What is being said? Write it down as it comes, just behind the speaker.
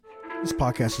This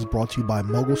podcast is brought to you by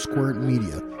Mogul Squared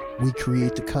Media. We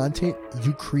create the content,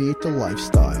 you create the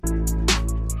lifestyle.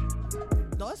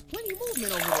 No, there's plenty of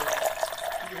movement over there.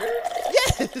 You heard?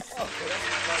 Yes!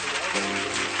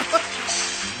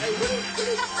 Hey, where did get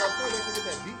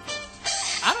that beat from?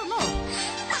 I don't know.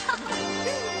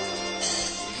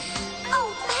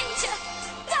 Oh, Ranger!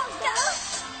 Don't go!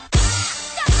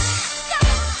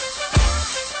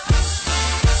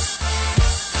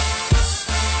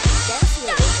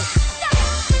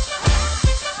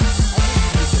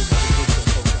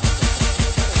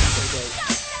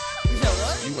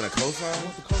 You want a cosign? I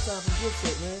want the cosign from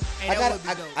Geekset, man. Hey,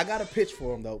 I got a pitch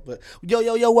for him though. But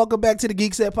yo, welcome back to the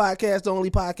Geekset podcast, the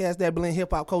only podcast that blend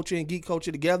hip hop culture and geek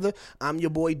culture together. I'm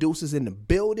your boy Deuces in the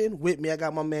building. With me, I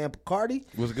got my man Picardi.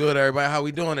 What's good, everybody? How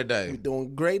we doing today? We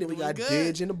doing great, and we got good.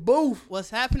 Didge in the booth. What's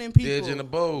happening, people? Didge in the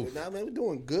booth. Nah, man, we're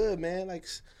doing good, man. Like,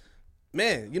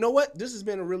 man, you know what? This has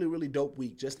been a really, really dope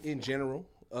week, just in general.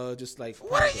 Just like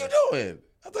What are you doing?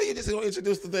 I thought you just going to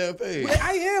introduce the damn thing. Yeah,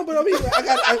 I am, but I mean,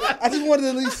 I just wanted to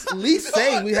at least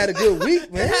say we had a good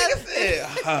week, man.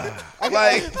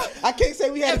 I can't say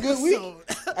we had a good week.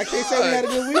 I can't say we had a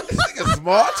good week. This nigga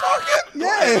small talking?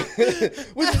 Yeah.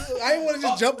 I didn't want to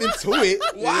just jump into it.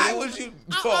 Why would you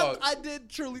talk? I did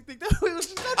truly think that we was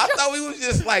just I thought we was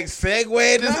just like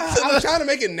segueing. I was trying to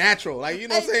make it natural. Like, you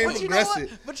know what I'm saying?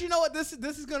 Progressive. But you know what? This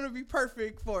is going to be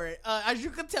perfect for it. As you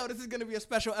can tell, this is going to be a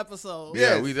special episode.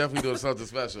 Yeah, Yes. we definitely doing something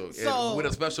special. So- And with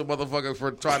a special motherfucker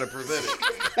for trying to present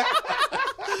it.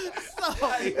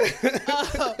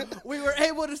 So, we were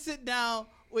able to sit down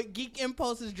with Geek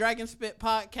Impulse's Dragon Spit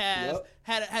podcast. Yep.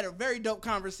 Had a very dope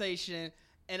conversation,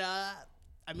 and I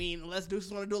mean, let's do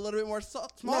want to do a little bit more small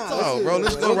talk. No, bro,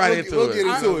 let's go right into We'll it. get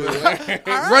into it.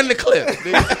 All right. Run the clip.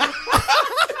 nigga.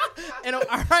 And all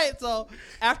right, so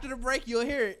after the break, you'll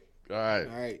hear it. All right.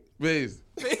 All right. Peace.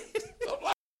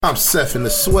 I'm Seth in the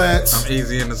Sweats. I'm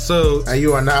Easy in the Suit. And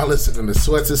you are now listening to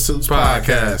Sweats and Suits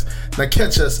podcast. Now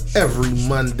catch us every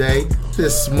Monday,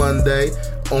 this Monday,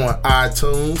 on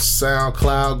iTunes,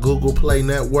 SoundCloud, Google Play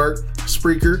Network,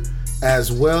 Spreaker,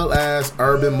 as well as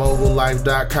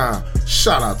UrbanMogulLife.com.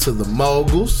 Shout out to the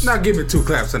moguls. Now give me 2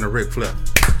 claps and a Ric Flair.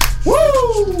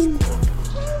 Woo!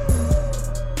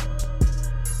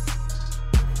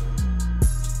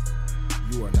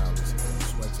 You are now listening to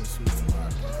Sweats and Suits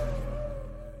podcast.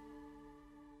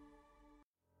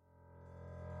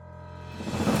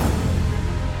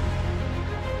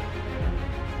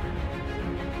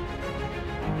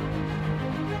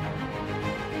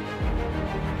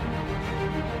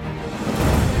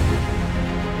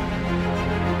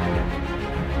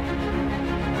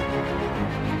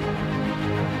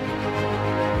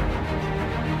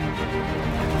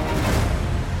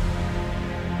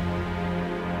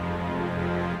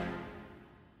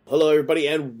 Hello, everybody,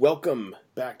 and welcome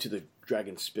back to the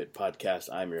Dragon Spit podcast.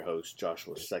 I'm your host,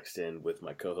 Joshua Sexton, with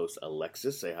my co-host,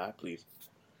 Alexis. Say hi, please.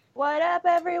 What up,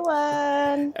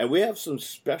 everyone? And we have some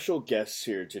special guests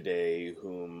here today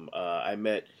whom I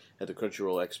met at the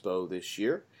Crunchyroll Expo this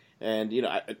year. And, you know,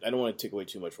 I don't want to take away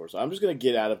too much for it, so I'm just going to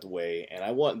get out of the way, and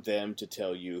I want them to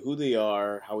tell you who they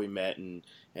are, how we met, and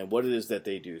what it is that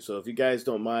they do. So if you guys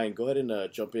don't mind, go ahead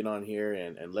and jump in on here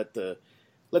and let the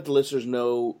listeners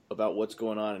know about what's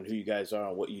going on and who you guys are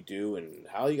and what you do and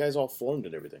how you guys all formed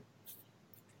and everything.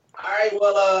 All right,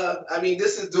 well,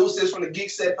 this is Deuces from the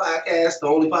Geekset podcast, the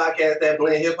only podcast that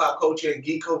blend hip-hop culture and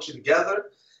geek culture together.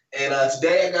 And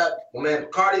today I got my man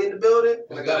Picardi in the building,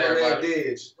 and I got my man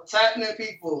Didge. What's happening,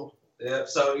 people? Yeah,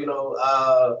 so, you know,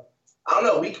 I don't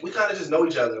know, we kind of just know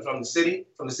each other from the city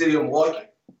of Milwaukee,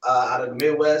 out of the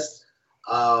Midwest.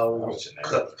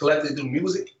 Collectively do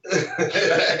music.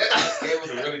 It was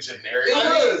really generic.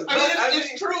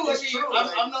 It's true.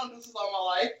 I've known this all my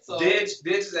life. So. Didge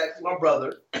is actually my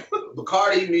brother.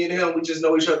 Bacardi, me and him, we just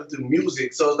know each other through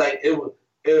music. So like it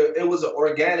was an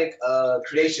organic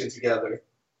creation together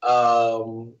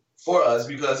for us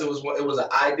because it was an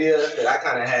idea that I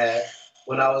kind of had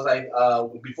when I was like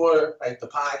before like the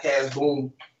podcast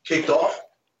boom kicked off.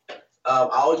 I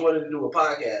always wanted to do a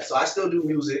podcast, so I still do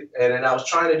music, and then I was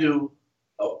trying to do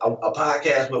a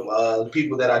podcast with the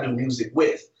people that I do music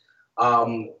with,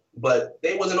 but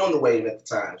they wasn't on the wave at the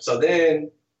time. So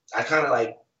then I kind of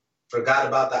like forgot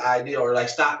about the idea or like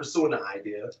stopped pursuing the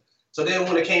idea. So then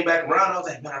when it came back around, I was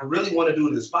like, man, I really want to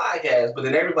do this podcast, but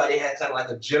then everybody had kind of like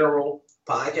a general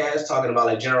podcast talking about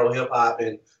like general hip hop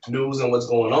and news and what's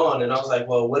going on, and I was like,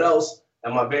 well, what else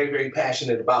am I very, very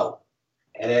passionate about?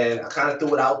 And then I kind of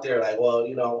threw it out there, like, well,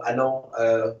 you know, I know,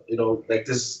 like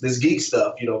this geek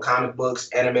stuff, you know, comic books,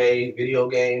 anime, video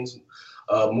games,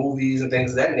 movies, and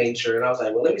things of that nature. And I was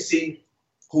like, well, let me see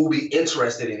who would be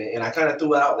interested in it. And I kind of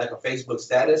threw out like a Facebook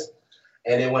status.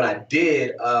 And then when I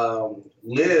did,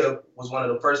 Liv was one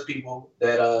of the first people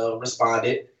that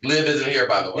responded. Liv isn't here,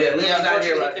 by the way. Yeah, Liv's not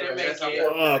here right now.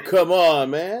 Oh, come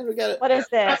on, man. We got it. What is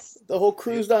this? The whole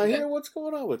crew's down here. What's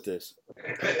going on with this?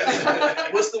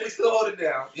 we still hold it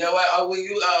down. Yeah, well,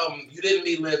 you didn't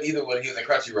meet Liv either when he was in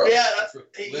Crunchyroll. Yeah,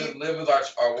 Liv is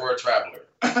our world traveler.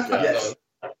 Yes. So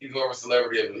he's more of a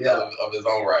celebrity of his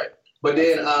own right. But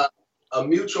then a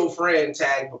mutual friend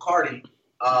tagged McCarty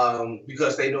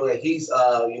because they know that he's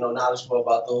knowledgeable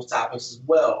about those topics as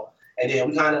well. And then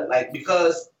we kind of like,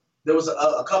 because there was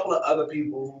a couple of other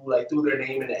people who like threw their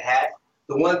name in the hat.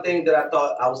 The one thing that I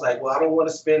thought, I was like, well, I don't want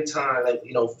to spend time,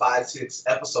 5-6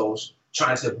 episodes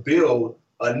trying to build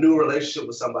a new relationship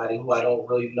with somebody who I don't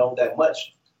really know that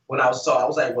much. I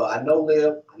was like, well, I know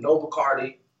Liv, I know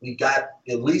Bacardi. We got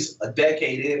at least a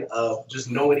decade in of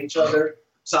just knowing each other.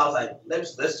 So I was like,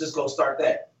 let's just go start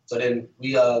that. So then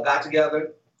we got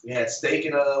together. We had steak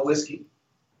and whiskey.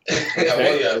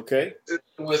 Okay.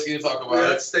 Whiskey to talk about We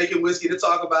had it. steak and whiskey to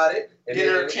talk about it. And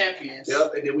Dinner of Champions.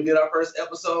 Yep. And then we did our first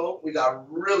episode. We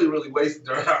got really, really wasted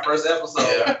during our first episode.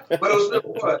 Yeah. But it was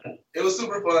really fun. It was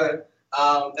super fun.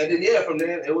 And then, from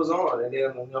then it was on. And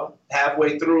then,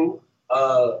 halfway through,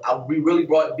 we really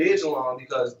brought Didge along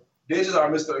because Didge is our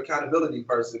Mr. Accountability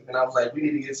person. And I was like, we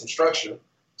need to get some structure.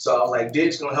 So I was like,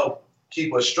 Didge going to help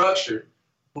keep us structured.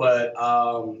 But,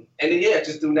 and then,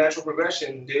 just through natural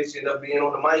progression, Didge ended up being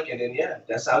on the mic. And then,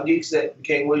 that's how Geekset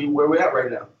became where we're at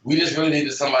right now. We just really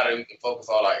needed somebody we can focus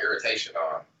all our irritation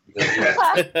on.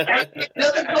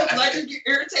 Nothing comes, I just get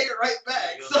irritated right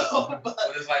back. But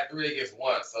it's like 3 against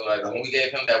 1. So like when we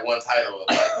gave him that one title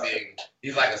of like being,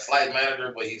 he's like a slight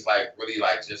manager, but he's like really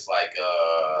like just like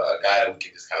a guy that we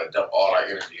can just kind of dump all our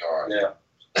energy on. Yeah.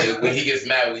 And when he gets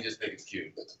mad, we just think it's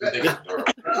cute. We think it's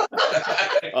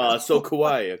adorable. So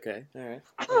kawaii, okay. All right.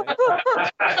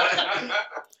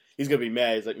 He's going to be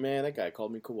mad. He's like, man, that guy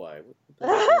called me kawaii. What the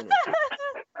hell's going on?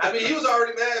 I mean, he was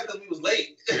already mad because we was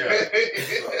late. Yeah.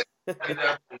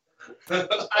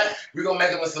 We're gonna make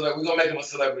him a celebrity. We're gonna make him a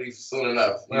celebrity soon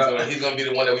enough. He's gonna be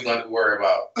the one that we're gonna worry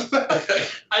about.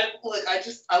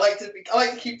 I like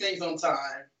to keep things on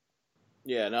time.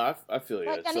 Yeah, no, I feel you.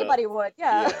 Like anybody would,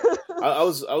 yeah. I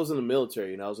was in the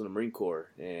military, I was in the Marine Corps,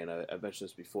 and I mentioned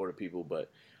this before to people, but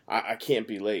I can't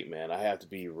be late, man. I have to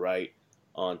be right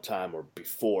on time or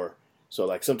before. So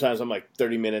like sometimes I'm like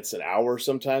 30 minutes, an hour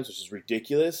sometimes, which is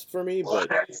ridiculous for me. But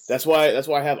that's why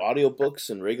I have audiobooks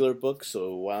and regular books.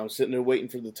 So while I'm sitting there waiting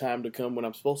for the time to come when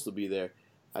I'm supposed to be there,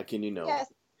 I can, inform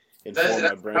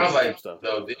my brain and stuff.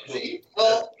 Well,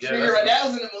 you're right. Dad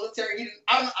was in the military.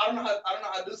 I don't know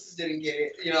how Deuces didn't get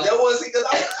it. That was because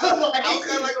I was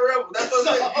kind of like a rebel. That's what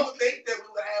I'm saying. You would think that we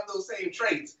would have those same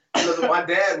traits because my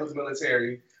dad was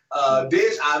military.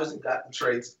 Dish obviously got the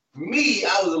traits. Me,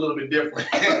 I was a little bit different.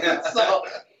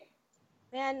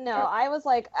 Man, no, I was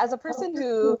like, as a person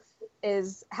who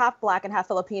is half black and half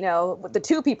Filipino, with the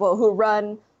two people who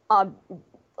run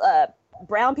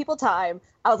brown people time,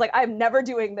 I was like, I'm never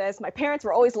doing this. My parents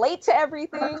were always late to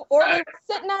everything, or we were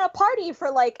sitting at a party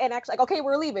for and actually okay,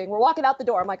 we're leaving. We're walking out the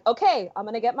door. I'm like, okay, I'm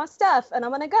going to get my stuff and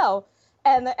I'm going to go.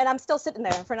 And I'm still sitting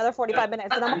there for another 45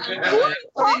 minutes. And I'm like,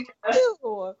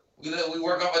 what we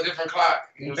work off a different clock.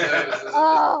 You know what I'm saying?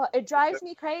 Oh, it drives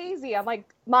me crazy. I'm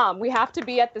like, Mom, we have to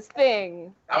be at this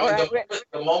thing.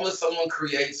 The moment someone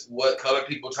creates what color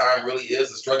people time really is,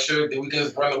 the structure, then we can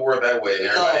just run the world that way and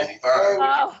everybody be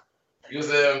fine. You know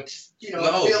what I'm saying? Be a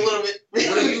little bit.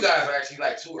 What if you guys are actually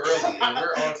like too early and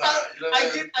we're on time? You know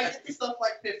I get the stuff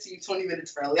like 15, 20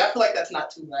 minutes early. I feel like that's not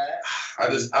too bad. I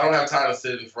don't have time to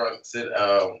sit in front,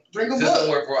 drink a sit book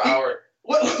somewhere for an hour.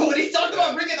 What are you talking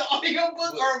about? Bringing an audio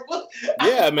book or a book?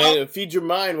 Yeah, man, feed your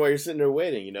mind while you're sitting there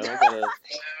waiting.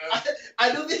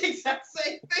 I do the exact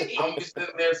same thing. I'm just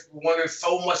sitting there wondering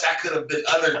so much I could have been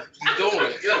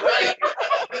doing. You know, right?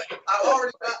 I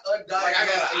already got undiagnosed. Like I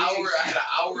had an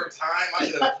hour of time. I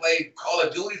could have played Call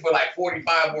of Duty for like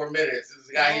 45 more minutes. This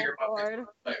guy here about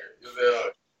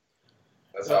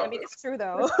that's how. I mean, it's true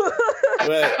though.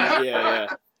 But yeah.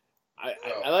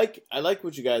 I like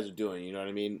what you guys are doing. You know what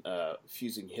I mean?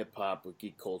 Fusing hip hop with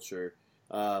geek culture.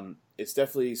 It's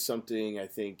definitely something I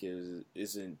think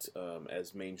isn't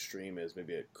as mainstream as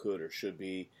maybe it could or should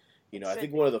be. I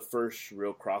think one of the first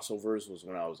real crossovers was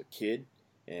when I was a kid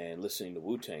and listening to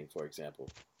Wu-Tang, for example.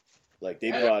 Like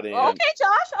they brought in. Okay,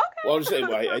 Josh. Okay. Well, I'm just saying,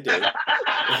 I did.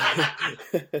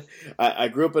 I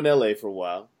grew up in LA for a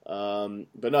while,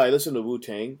 but no, I listened to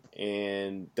Wu-Tang,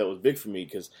 and that was big for me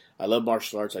because I love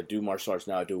martial arts. I do martial arts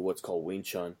now. I do what's called Wing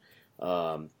Chun,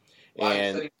 and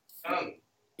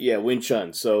Yeah, Wing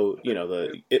Chun. So,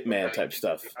 the Ip Man type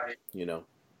stuff,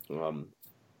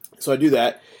 So I do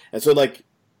that. And so, like,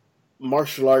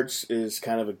 martial arts is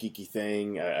kind of a geeky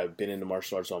thing. I've been into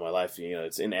martial arts all my life.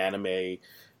 It's in anime,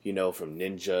 from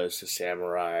ninjas to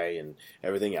samurai and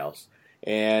everything else.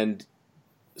 And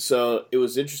so it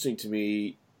was interesting to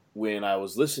me when I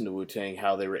was listening to Wu-Tang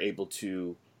how they were able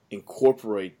to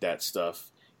incorporate that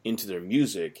stuff into their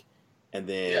music and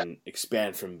then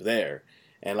expand from there.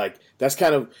 And, like, that's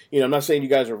kind of, I'm not saying you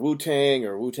guys are Wu-Tang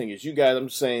or Wu-Tang is you guys. I'm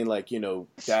saying, like,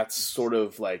 that's sort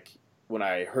of, like, when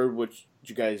I heard what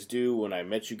you guys do, when I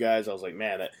met you guys, I was like,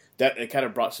 man, that it kind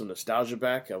of brought some nostalgia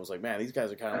back. I was like, man, these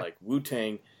guys are kind of like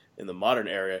Wu-Tang in the modern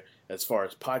era as far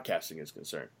as podcasting is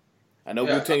concerned. I know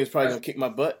Wu-Tang is probably going to kick my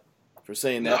butt for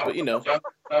saying that, but,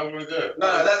 That's really good.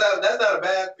 No, that's not a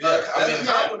bad that's a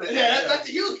compliment. That's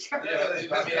a huge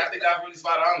compliment. I think that's really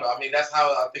spot on, though. I mean, that's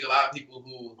how I think a lot of people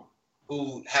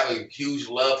who have a huge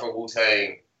love for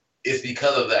Wu-Tang is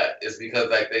because of that. It's because,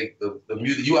 like, the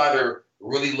music, you either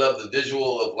really love the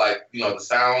visual of, like, the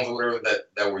sounds or whatever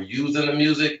that were used in the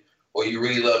music, or you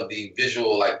really love the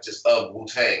visual, like, just of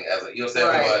Wu-Tang as a, what I'm saying?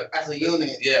 Right, as a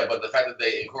unit. Yeah, but the fact that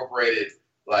they incorporated,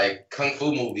 like, kung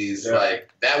fu movies, like,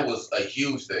 that was a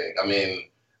huge thing. I mean,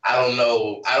 I don't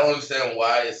understand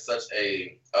why it's such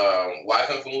a, why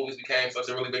kung fu movies became such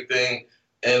a really big thing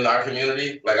in our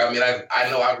community. Like, I mean, I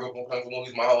know I grew up on kung fu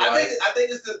movies my whole life. I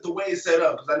think it's the way it's set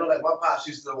up, because I know, like, my pops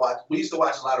used to watch a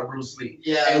lot of Bruce Lee.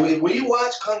 Yeah. And when you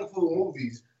watch kung fu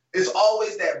movies, it's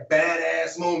always that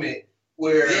badass moment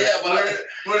where the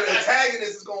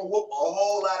antagonist is going to whoop a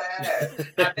whole lot of ass.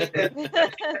 I think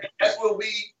that's where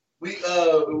we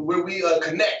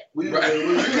connect. We connect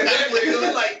with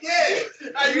it. Like,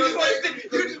 you just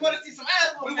want to see some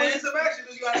ass. We want to see some action.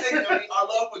 You got to take our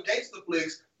love for gangster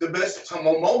flicks. The best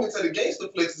moments of the gangster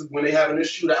flicks is when they having their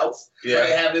shootouts. Yeah. Where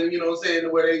they having,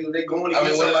 where they going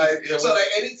against somebody. So,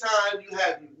 like, anytime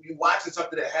you watching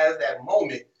something that has that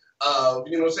moment.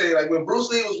 Like when Bruce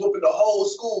Lee was whooping the whole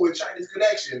school with Chinese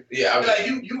Connection. Yeah, I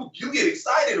mean, you get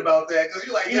excited about that because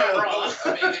you're like, bro.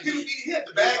 I mean, he had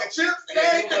the bag of chips. He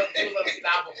was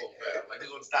unstoppable, man. Like, he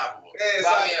was unstoppable. Yeah, so,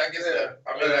 I guess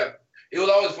it was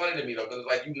always funny to me though, because,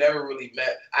 like, you never really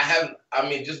met.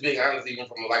 Just being honest, even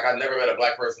from, like, I never met a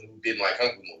black person who didn't like kung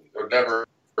fu movies or never.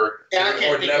 And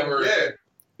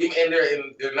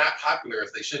they're not popular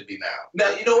as they should be now. Now,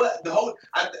 you know what?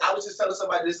 I was just telling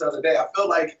somebody this the other day. I feel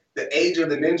like the age of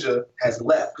the ninja has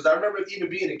left. Because I remember even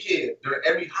being a kid, during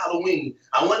every Halloween,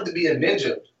 I wanted to be a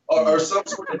ninja or some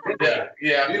sort of ninja.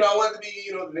 Yeah. I wanted to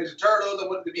be, the Ninja Turtles. I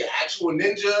wanted to be an actual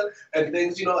ninja and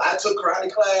things. I took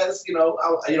karate class.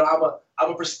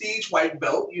 I'm a prestige white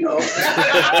belt.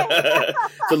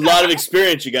 It's a lot of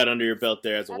experience you got under your belt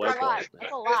there as a white belt.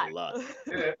 That's a lot.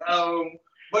 Yeah.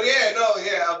 But I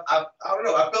don't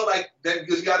know. I feel like that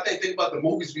because you got to think about the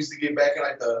movies we used to get back in,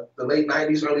 like, the late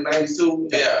 90s, early 90s too.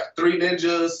 Yeah. Three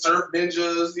Ninjas, Surf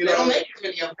Ninjas. They don't make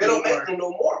them. They don't make them no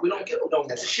more. We don't get them no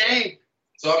more. It's a shame.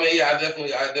 So, I mean, I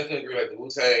definitely agree. Like, the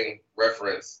Wu-Tang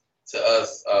reference to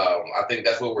us, I think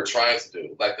that's what we're trying to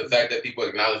do. Like, the fact that people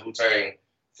acknowledge Wu-Tang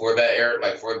for that era,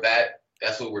 like,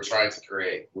 that's what we're trying to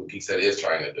create. What Geekset is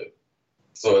trying to do.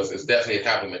 So it's definitely a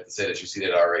compliment to say that you see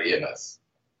that already in us.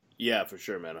 Yeah, for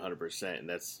sure, man, 100%. And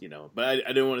that's, but I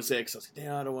didn't want to say it because I was like,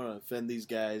 damn, I don't want to offend these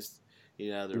guys.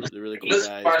 They're really cool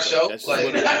guys. Our show, that's what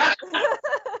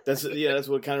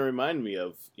it kind of reminded me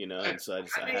of, and so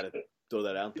I had to throw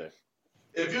that out there.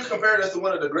 If you're comparing us to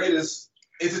one of the greatest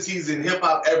entities in hip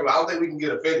hop ever, I don't think we can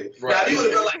get offended. Right. Now, you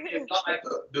would have been like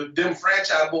them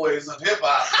franchise boys of hip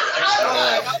hop.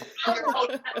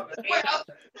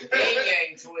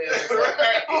 Gang twins.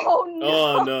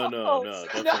 Oh no,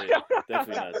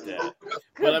 definitely not that.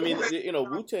 But I mean,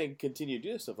 Wu-Tang continued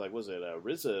to do stuff. Like, was it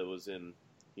RZA was in,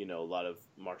 a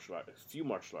few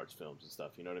martial arts films and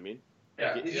stuff. You know what I mean?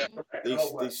 Yeah.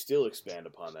 They still expand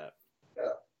upon that.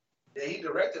 Yeah. Yeah, he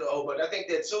directed but I think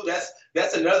that too.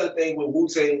 That's another thing with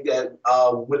Wu-Tang that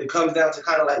when it comes down to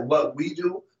kind of like what we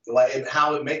do, like, and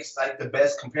how it makes, like, the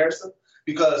best comparison,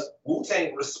 because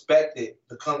Wu-Tang respected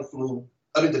the kung fu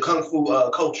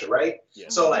culture, right? Yeah.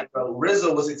 So, like,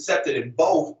 RZA was accepted in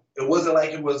both. It wasn't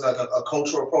like it was like a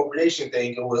cultural appropriation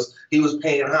thing. He was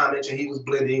paying homage and he was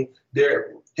blending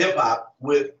their hip hop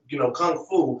with kung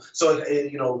fu. So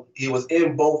he was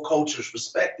in both cultures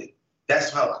respected.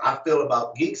 That's how I feel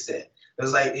about Geekset.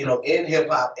 It's like, in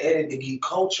hip-hop and in the geek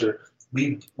culture,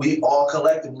 we all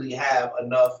collectively have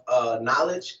enough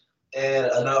knowledge and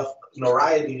enough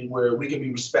notoriety where we can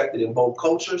be respected in both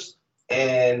cultures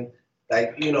and,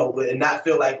 like, and not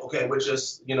feel like, okay, we're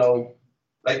just,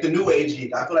 like the new age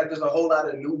geek. I feel like there's a whole lot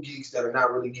of new geeks that are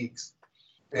not really geeks.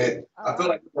 And I feel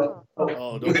like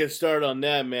Oh, don't get started on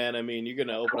that, man. I mean, you're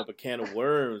gonna open up a can of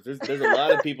worms. There's a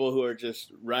lot of people who are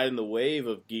just riding the wave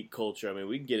of geek culture. I mean,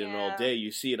 we can get in all day.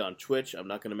 You see it on Twitch. I'm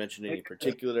not gonna mention any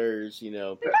particulars. You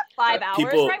know, We got 5 hours,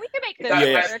 people, right? We can make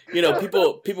this work. You know,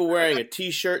 people wearing a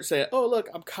T-shirt saying, "Oh, look,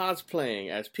 I'm cosplaying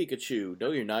as Pikachu."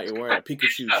 No, you're not. You're wearing a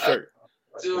Pikachu shirt.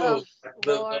 Dude,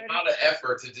 the amount of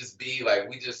effort to just be like,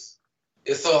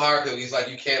 it's so hard because he's like,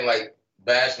 you can't like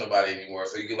bash nobody anymore.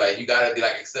 So you gotta be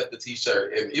like, accept the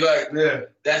T-shirt, and you like,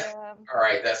 that's all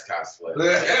right. That's cosplay.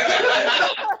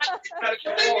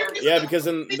 Yeah, because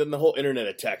then the whole internet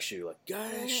attacks you. Like,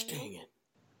 gosh, dang it.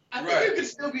 I think you can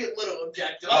still be a little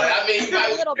objective. I mean,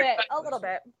 a little bit.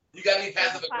 You gotta be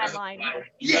passive aggressive.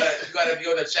 You gotta be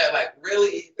on the chat like,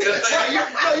 really?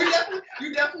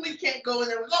 You definitely can't go in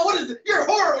there. Oh, what is it? You're a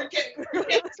horror. You can't.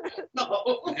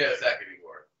 No. Yeah, exactly.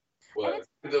 And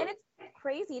it's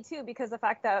crazy too, because the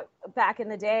fact that back in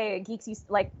the day, geeks used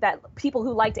like that people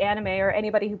who liked anime or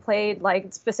anybody who played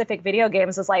like specific video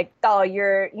games was like, oh,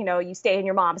 you stay in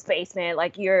your mom's basement,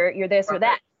 like you're this or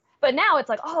that. But now it's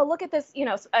like, oh, look at this,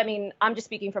 I mean, I'm just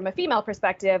speaking from a female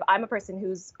perspective. I'm a person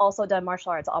who's also done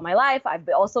martial arts all my life. I've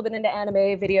also been into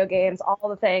anime, video games, all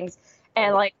the things.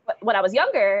 And like when I was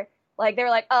younger, like they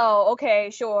were like, oh, okay,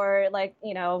 sure, like,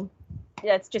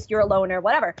 it's just you're a loner,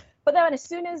 whatever. But then as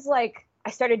soon as like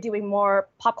I started doing more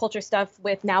pop culture stuff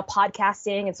with now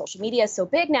podcasting and social media is so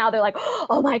big now, they're like,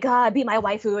 oh my God, be my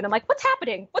waifu. And I'm like, what's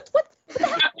happening? What?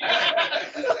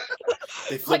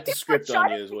 They flipped the script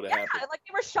on you is what happened. Like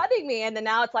they were shutting me, and then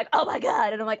now it's like, oh my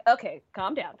God. And I'm like, okay,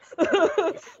 calm down.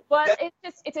 But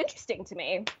it's interesting to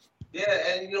me. Yeah,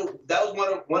 and that was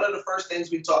one of the first things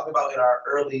we talked about in our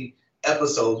early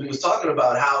episodes. We was talking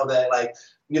about how that, like,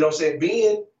 saying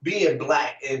being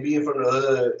black and being from the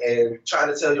hood and trying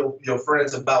to tell your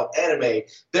friends about anime,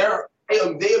 they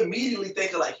immediately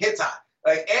think of like hentai.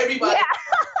 Like everybody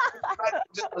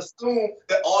just assume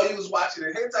that all you was watching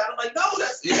is hentai. I'm like, no,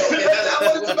 that's not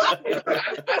what it's about.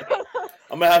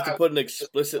 I'm gonna have to put an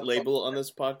explicit label on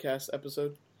this podcast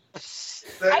episode.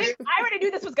 I already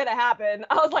knew this was gonna happen.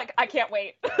 I was like, I can't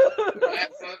wait. You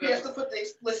have to put the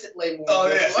explicit label. Oh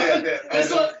yeah.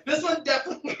 This one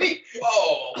definitely.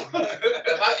 Oh,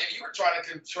 if you were trying to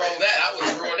control that, I would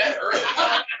have ruined that early.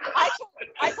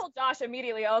 I told Josh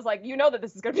immediately. I was like, that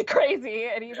this is gonna be crazy,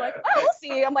 and he's like, oh, we'll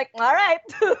see. I'm like, all right.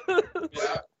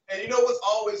 Yeah. And what's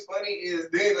always funny is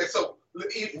then, like, so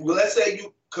let's say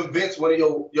you convince one of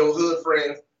your hood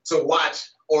friends to watch,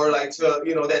 or like to,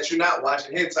 that you're not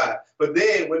watching hentai. But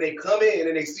then when they come in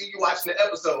and they see you watching the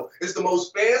episode, it's the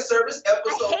most fan service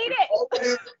episode. I hate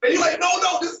it. And you're like, no,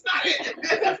 this is not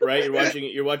it. Right?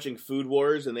 You're watching Food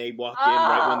Wars, and they walk in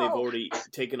right when they've already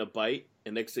taken a bite,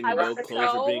 and next thing you know,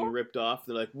 clothes are being ripped off.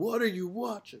 They're like, what are you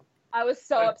watching? I was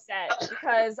so upset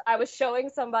because I was showing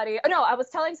somebody. I was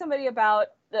telling somebody about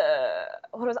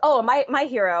My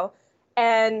Hero.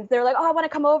 And they're like, oh, I want to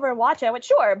come over and watch it. I went,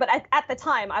 sure. But at the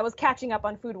time, I was catching up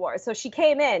on Food Wars. So she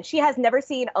came in. She has never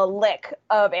seen a lick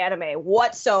of anime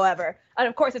whatsoever. And,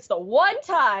 of course, it's the one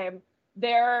time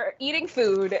they're eating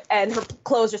food and her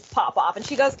clothes just pop off. And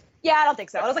she goes, yeah, I don't think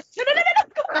so. And I was like, no.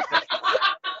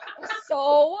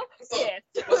 So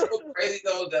pissed. What's so crazy,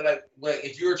 though, that like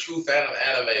if you're a true fan of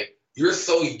anime, you're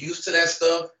so used to that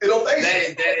stuff. It don't face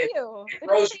it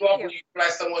throws you off when you like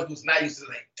someone who's not used to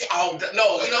like, oh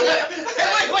no, you know what?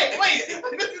 wait.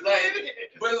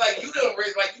 But like you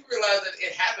realize that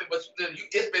it happened, but you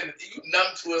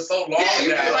numb to it so long now.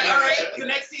 You're like, all right, the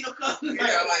next scene will come.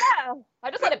 Yeah, I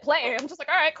just let it play. I'm just like,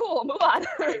 all right, cool, move on.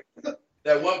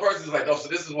 That one person's like, oh, so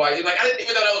this is why. You're like, I didn't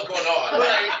even know that was going on.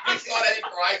 Like, I saw that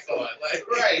before I saw it. Like,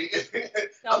 right.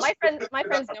 No, my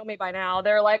friends know me by now.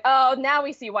 They're like, oh, now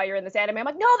we see why you're in this anime. I'm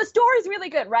like, no, the story's really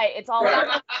good. Right. It's all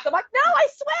about. I'm like, no, I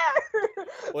swear.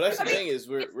 Well, that's the thing is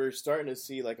we're starting to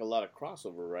see like a lot of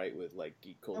crossover, right, with like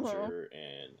geek culture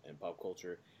and pop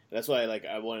culture. And that's why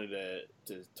I wanted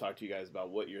to talk to you guys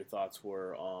about what your thoughts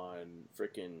were on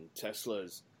freaking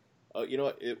Tesla's. Oh, you know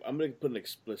what? I'm going to put an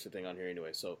explicit thing on here anyway.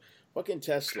 So, fucking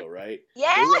Tesla, right?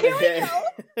 Yeah, here we go.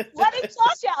 Letting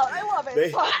Josh out. I love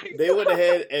it. They went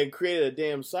ahead and created a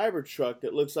damn Cybertruck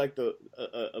that looks like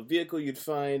a vehicle you'd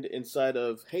find inside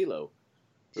of Halo.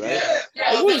 Right?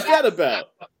 Yeah. What was that about?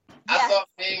 I saw a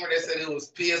thing where they said it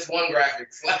was PS1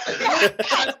 graphics. That's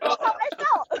how I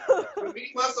felt. For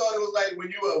me, I saw it was like when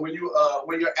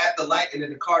you're at the light and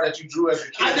then the car that you drew as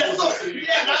a kid. That's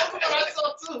what I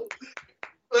saw too.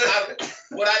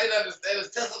 What I didn't understand is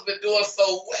Tesla's been doing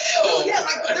so well. Yeah,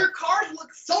 like their cars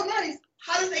look so nice.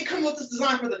 How did they come up with this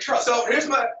design for the truck? So here's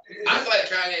my. I feel like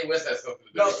Kanye West has something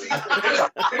to do with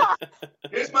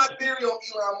it. Here's my theory on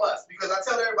Elon Musk because I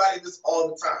tell everybody this all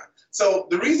the time. So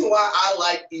the reason why I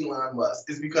like Elon Musk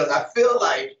is because I feel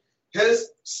like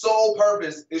his sole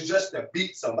purpose is just to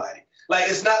beat somebody. Like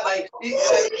it's not like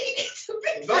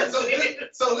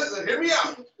so listen, hear me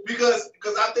out because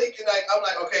I'm thinking I'm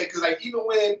like okay because like even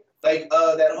when like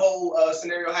that whole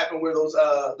scenario happened where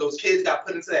those kids got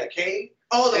put into that cave.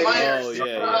 Oh, the miners.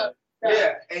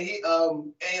 Yeah,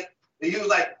 and he was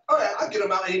like, all right, I'll get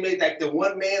him out, and he made like the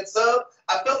one man sub.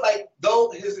 I felt like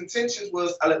though his intentions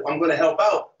was I'm going to help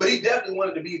out, but he definitely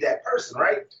wanted to be that person,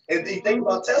 right? And you think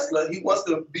about Tesla, he wants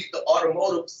to beat the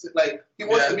automotive, like he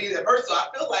wants to be that person. So I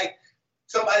feel like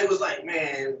somebody was like,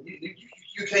 man,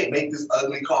 you can't make this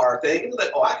ugly car thing. He was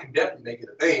like, oh, I can definitely make it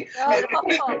a thing. Are you going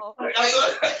to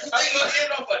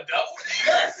end up a double?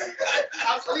 Yes.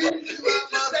 I believe Elon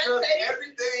Musk does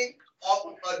everything off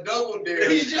of a double dare.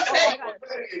 He's just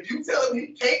if you tell him he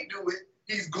can't do it,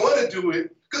 he's going to do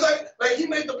it. Because like he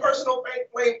made the personal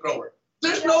flamethrower.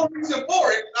 There's no reason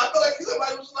for it. I feel like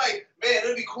somebody was like, man,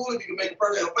 it'd be cool if you could make a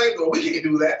personal flamethrower. We can't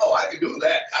do that. Oh, I can do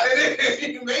that. I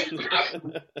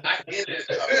get it.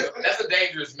 That's a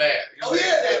dangerous man. Oh,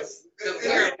 yeah.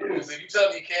 If you tell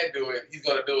him he can't do it, he's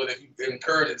going to do it. If you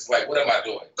encourage it, it's like, what am I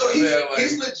doing? So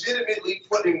he's legitimately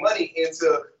putting money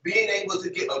into being able to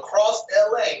get across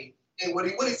LA in what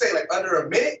he say, like under a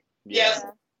minute? Yes.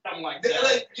 Something like that.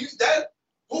 Like,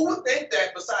 who would think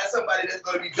that besides somebody that's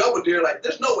going to be double dare? Like,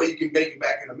 there's no way you can make it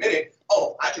back in a minute.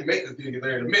 Oh, I can make this thing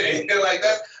there in a minute. And like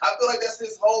I feel like that's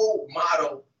his whole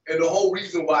motto and the whole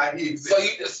reason why he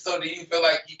exists. So do you feel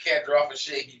like you can't draw for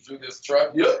shit? He drew this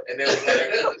truck. Yep. And then it's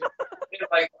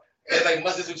like,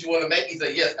 must this what you want to make? He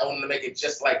said, yes, I want to make it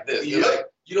just like this. Yep. Like,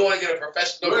 you don't want to get a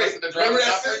professional person to drive.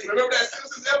 Remember that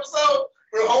Simpsons episode?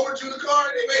 Where Homer drew the car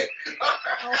and they made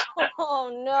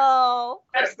Oh no.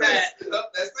 That's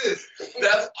this.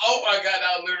 That's oh my god,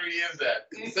 that literally is that.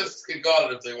 Simpsons can call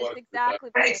it if they want.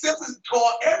 Exactly. Hey, Simpsons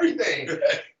call everything.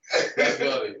 That's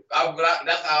funny.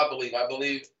 That's how I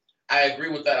believe. I agree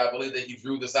with that. I believe that he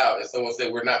drew this out and someone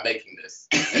said, we're not making this.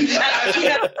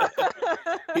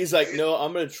 He's like, no,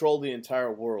 I'm going to troll the entire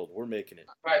world. We're making it.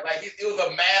 Right, like it was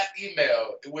a mass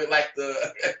email with like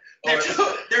the... They're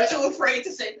too afraid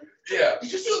to say, yeah.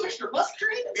 Did you see what Mr. Musk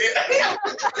created? Yeah.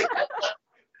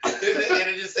 And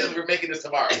it just says, we're making this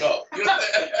tomorrow. No. You know what I'm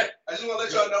saying? I just want to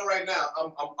let y'all know right now,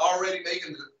 I'm already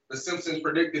making the Simpsons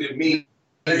predicted it me.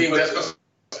 Right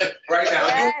now.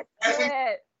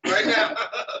 Yes, right now.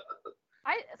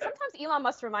 Sometimes Elon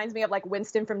Musk reminds me of like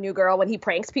Winston from New Girl when he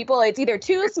pranks people. It's either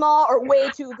too small or way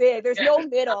too big. There's no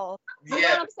middle. You know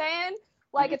what I'm saying?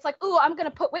 Like it's like, ooh, I'm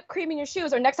gonna put whipped cream in your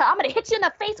shoes, or next time I'm gonna hit you in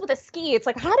the face with a ski. It's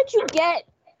like, how did you get?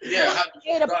 Yeah, how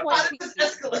did this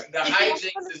escalate? The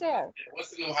hijinks.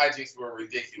 What's the new hijinks were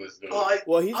ridiculous, dude.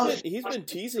 Well, he's been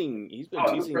teasing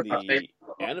the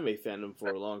anime fandom for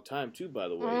a long time too. By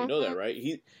the way, you know that, right?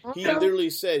 He literally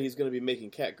said he's gonna be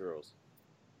making cat girls.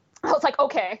 I was like,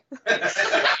 okay.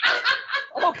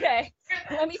 Okay.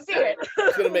 Let me see it.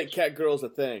 He's going to make cat girls a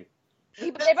thing. They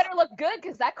better look good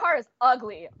because that car is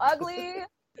ugly. Ugly.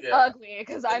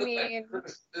 Because, I mean... It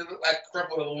looked like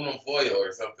crumpled aluminum foil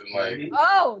or something like...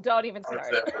 Oh, don't even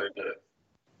start.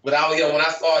 But when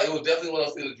I saw it, it was definitely one of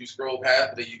those things that you scroll past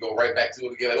and then you go right back to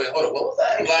it again. Like, wait, hold on, what was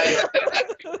that?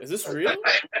 Like, is this real?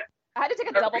 I had to take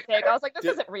a double take. I was like, this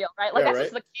isn't real, right? Like, that's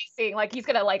just the casing. Like, he's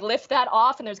going to, like, lift that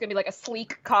off, and there's going to be, like, a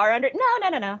sleek car under it.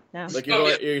 No. Like,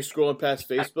 you're scrolling past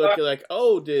Facebook, you're like,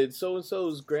 oh, did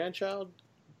so-and-so's grandchild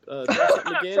do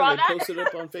something again? And they posted it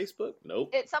up on Facebook?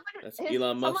 Nope. That's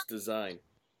Elon Musk's design.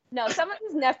 No,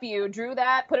 someone's nephew drew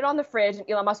that, put it on the fridge, and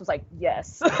Elon Musk was like,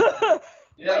 yes.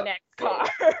 My next car.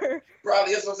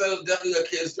 Probably, that's what I said. It was definitely a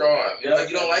kid's drawing. Yeah. Like,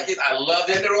 you don't like it? I love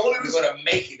it. And they're only going to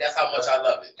make it. That's how much I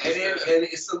love it. And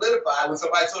it's solidified when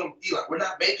somebody told him, Elon, we're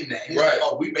not making that. He's right. Like,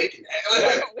 oh, we making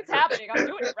that. What's happening? I'm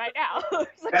doing it right now.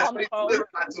 He's like on the phone. I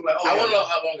want to know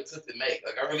how long it took to make.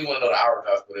 Like, I really want to know the hours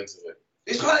I put into it.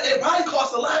 It probably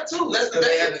costs a lot too. That's the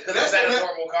bad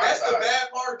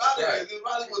part about it. It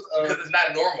probably was because it's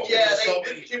not normal. Yeah,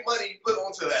 they get money put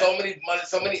onto that. So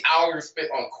many hours spent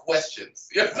on questions.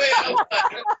 You know what I'm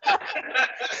saying?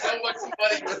 So much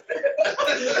money was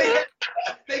there.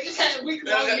 They just had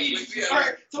weekly meetings.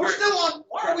 So we're still on.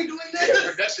 Why are we doing this?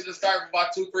 Production is starting for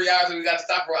about 2-3 hours, and we got to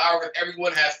stop for an hour because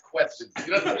everyone has questions.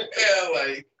 You know what I'm saying?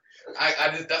 Like, I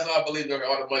just that's how I believe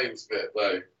all the money was spent.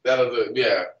 Like that was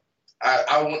yeah.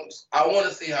 I want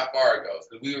to see how far it goes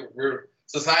because we're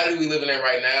society we living in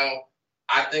right now.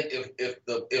 I think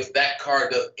if that car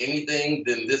does anything,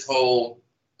 then this whole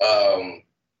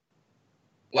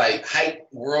like hype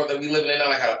world that we living in now,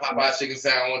 like how the Popeye chicken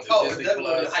sandwich and Disney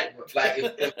Plus, like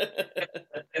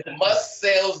if Musk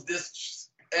sells this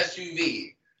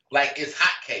SUV like it's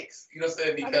hotcakes. You know what I'm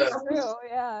saying? Because That's true,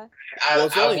 yeah. Well,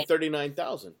 it's only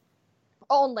 39,000.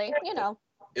 Only, you know.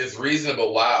 It's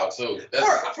reasonable. Wow, too.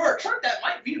 For a truck, that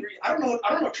might be. I don't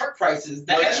know truck prices.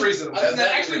 That's reasonable. That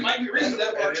actually might be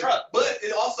reasonable for a truck. But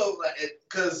it also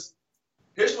because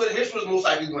here's what's most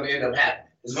likely going to end up happening.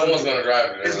 Someone's going to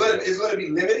drive it. It's going to be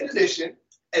limited edition,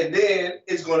 and then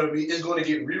it's going to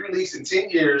get re-released in 10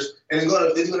 years, and it's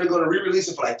going to re-release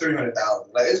it for like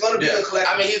 $300,000. Like it's going to be a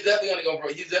collection. I mean, he's definitely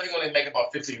going to make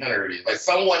about 1,500 of these. Like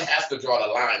someone has to draw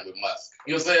the line with Musk.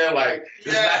 You know what I'm saying? Like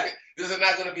this is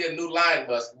not going to be a new line,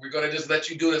 Musk. We're going to just let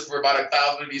you do this for about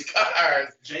 1,000 of these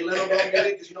cars. Jay Leno don't get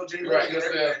it because Jay Leno gets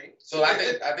everything. So I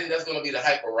think that's going to be the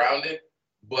hype around it,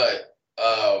 but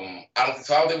I don't think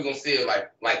we're going to see it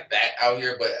like that out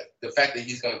here. But the fact that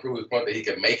he's going to prove his point that he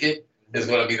can make it is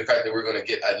going to be the fact that we're going to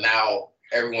get now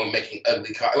everyone making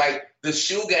ugly cars. Like the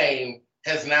shoe game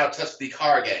has now touched the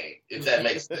car game. If that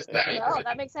makes sense. Oh,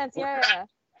 that makes sense. Yeah.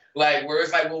 Like where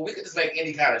it's like, well, we could just make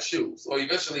any kind of shoe. So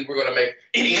eventually, we're gonna make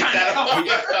any kind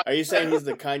of. Are you saying he's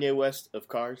the Kanye West of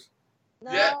cars?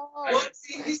 No. Yeah. Well,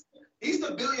 see, he's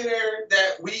the billionaire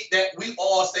that we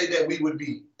all say that we would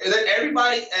be. And then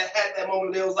everybody at that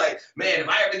moment they was like, man, if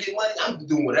I ever get money, I'm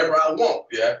doing whatever I want.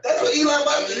 Yeah. That's what Elon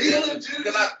Musk is. He's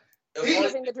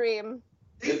living the dream.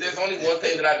 If there's only one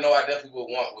thing that I know I definitely would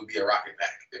want would be a rocket pack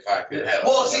if I could have.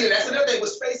 Well, see, that's another thing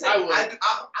with SpaceX. I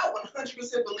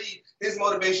 100% believe his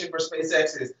motivation for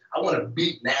SpaceX is I want to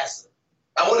beat NASA.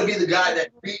 I want to be the guy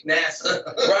that beat NASA.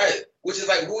 Right. Which is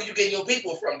like, who are you getting your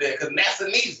people from there? Because NASA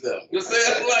needs them. You know what I'm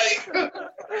saying?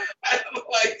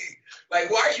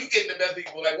 Like, why are you getting the best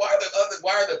people? Like, why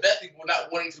are the best people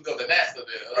not wanting to go to NASA then?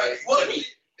 Like, well,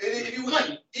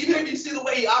 even if you see the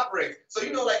way he operates, so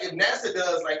like if NASA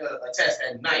does like a test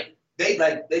at night, they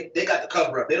got the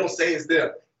cover up. They don't say it's them.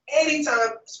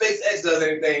 Anytime SpaceX does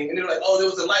anything, and they're like, oh, there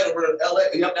was a light over in LA.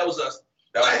 Yep, that was us.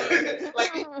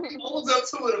 Like he owns up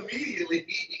to it immediately.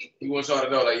 He wants y'all to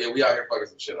know, like, yeah, we out here fucking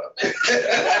some shit up.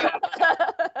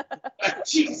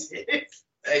 Jesus.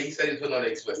 Hey, he said he's putting on the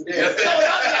explicit. Yeah.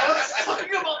 I was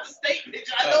talking about the statement.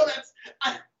 I know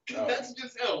that's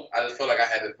just him. I just feel like I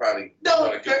had to probably get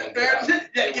a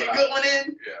good one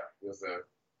in. Yeah, yes, sir.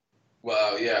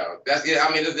 Well, yeah,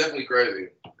 I mean, it's definitely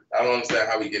crazy. I don't understand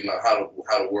how we get how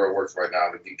the world works right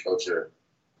now, the geek culture,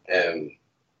 and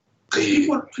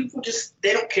people just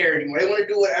they don't care anymore. They want to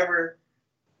do whatever,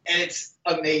 and it's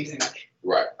amazing.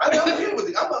 Right. I'm okay with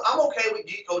it. I'm okay with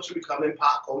geek culture becoming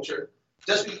pop culture.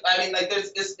 It's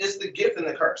the gift and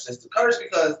the curse. It's the curse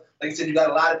because, like you said, you got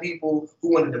a lot of people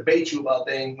who want to debate you about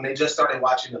things when they just started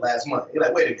watching it last month. You're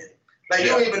like, wait a minute. Like, you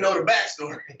don't even know the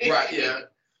backstory. Right, yeah.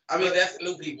 I mean, that's the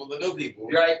new people.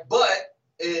 Right, but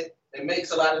it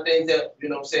makes a lot of things that,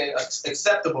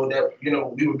 acceptable that,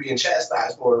 we were being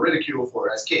chastised for or ridiculed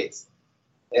for as kids.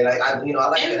 And I like and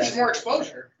that. there's more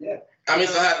exposure. Yeah. I mean,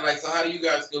 so how do you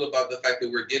guys feel about the fact that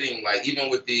we're getting, like,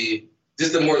 even with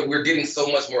we're getting so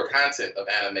much more content of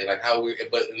anime, like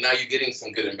but now you're getting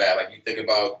some good and bad. Like you think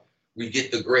about, we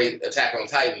get the great Attack on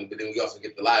Titan, but then we also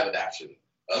get the live adaptation.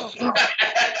 We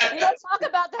don't talk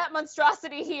about that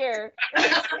monstrosity here. In a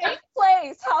safe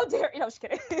place. How dare you? No, just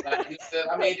kidding.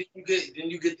 I mean, then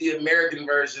you get the American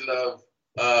version of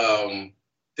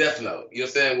Death Note. You know what I'm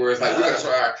saying? Where it's like, we're gonna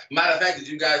try. Matter of fact, did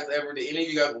any of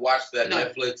you guys watch that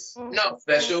Netflix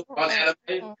special on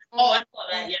anime? Oh, I saw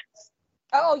that. Yes.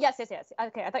 Oh, yes.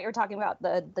 Okay, I thought you were talking about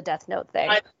the Death Note thing.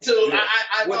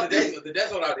 The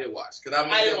Death Note I did watch. Because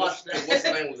I didn't watch that. What's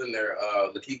the name was in there?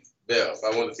 Lakeith Bell. So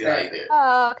I wanted to see how he did.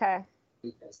 Oh, okay.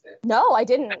 No, I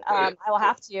didn't. I will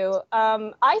have to.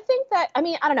 I think that, I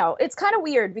don't know. It's kind of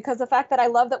weird because the fact that I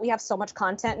love that we have so much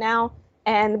content now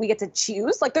and we get to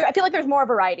choose. Like, I feel like there's more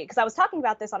variety. Because I was talking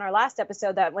about this on our last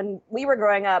episode that when we were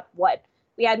growing up,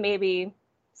 we had maybe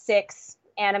 6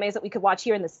 animes that we could watch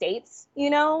here in the States,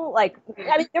 like,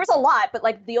 there was a lot, but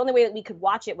like the only way that we could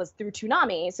watch it was through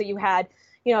Toonami. So you had,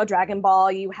 Dragon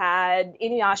Ball, you had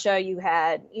Inuyasha, you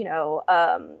had,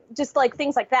 just like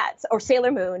things like that, or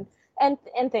Sailor Moon and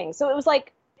things. So it was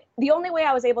like the only way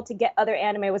I was able to get other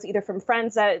anime was either from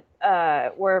friends that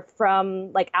were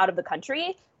from like out of the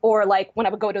country, or like when I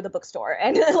would go to the bookstore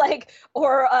and like,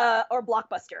 or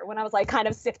Blockbuster when I was like kind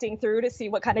of sifting through to see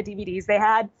what kind of DVDs they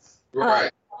had. Right.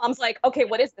 Mom's like, okay,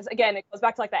 what is this? Again, it goes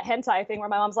back to like that hentai thing where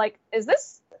my mom's like, is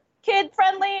this kid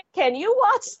friendly? Can you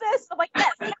watch this? I'm like,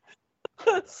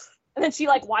 yes. And then she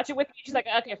like watch it with me. She's like,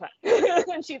 okay, fine.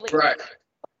 And she'd leave. Right.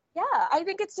 Yeah, I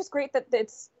think it's just great that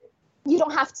you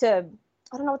don't have to,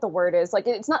 I don't know what the word is. Like,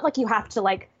 it's not like you have to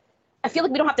like, I feel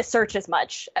like we don't have to search as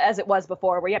much as it was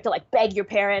before where you have to like beg your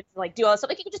parents and like do all this stuff.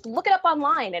 Like you can just look it up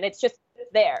online and it's just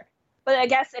there. but I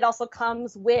guess it also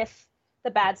comes with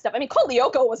the bad stuff. I mean, Code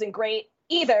Lyoko wasn't great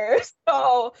either,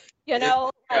 so you know.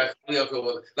 Lyoko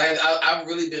was like I've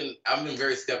been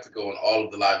very skeptical on all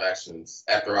of the live actions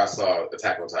after I saw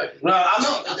Attack on Titan. No,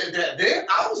 then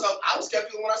I was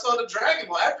skeptical when I saw the Dragon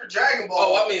Ball. After Dragon Ball,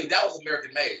 oh, I mean that was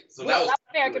American made, so that was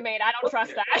American made. I don't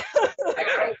trust that.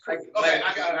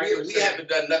 We haven't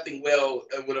done nothing well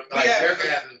with America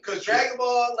hasn't. Because Dragon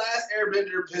Ball Last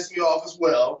Airbender pissed me off as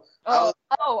well. Oh.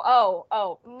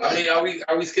 I mean,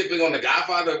 are we skipping on the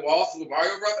Godfather of all Super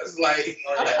Mario Brothers? Like,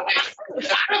 I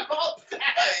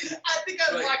think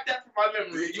I blocked that from my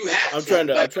memory. You have. I'm trying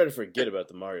to forget about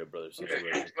the Mario Brothers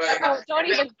situation.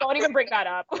 Don't even bring that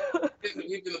up.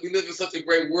 We live in such a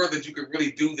great world that you could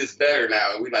really do this better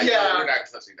now, and we're not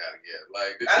touching that again.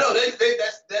 Like, I know they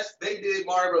did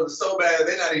Mario Brothers so bad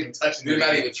they're not even touching. They're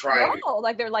not even trying. No,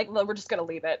 like they're like, we're just gonna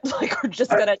leave it. Like we're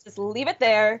just gonna leave it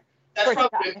there. That's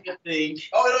probably a good thing.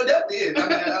 Oh, no, definitely is. I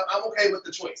mean, I'm okay with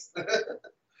the choice.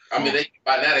 I mean,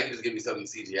 by now they can just give me something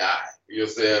CGI, you know what I'm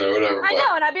saying, or whatever. I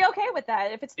know, and I'd be okay with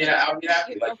that if it's. Yeah, I'll be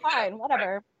happy. Like, fine,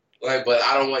 whatever. Like, but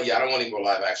I don't want any more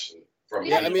live action from.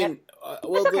 Yeah, I mean,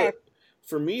 okay.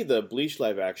 For me, the Bleach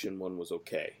live action one was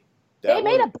okay. They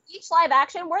made a Bleach live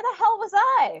action. Where the hell was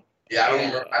I? Yeah, I don't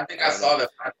remember. I think I saw that.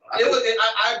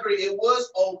 I agree. It was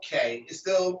okay. It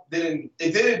still didn't.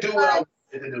 It didn't do what I wanted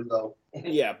it to do, though.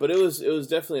 Yeah, but it was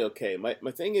definitely okay.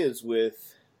 My thing is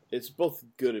with it's both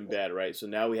good and bad, right? So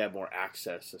now we have more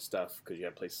access to stuff because you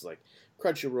have places like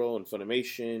Crunchyroll and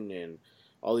Funimation and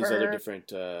all these other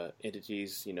different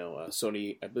entities. You know,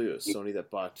 Sony. I believe it was Sony that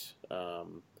bought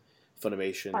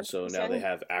Funimation, so now they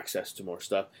have access to more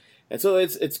stuff. And so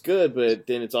it's good, but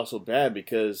then it's also bad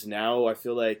because now I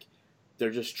feel like they're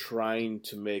just trying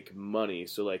to make money.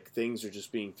 So like things are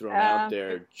just being thrown out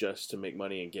there just to make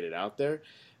money and get it out there.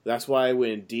 That's why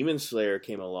when Demon Slayer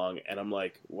came along, and I'm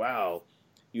like, wow,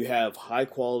 you have high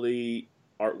quality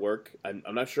artwork. I'm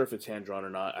not sure if it's hand drawn or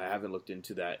not. I haven't looked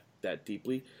into that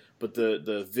deeply, but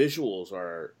the visuals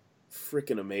are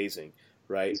freaking amazing,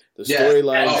 right? The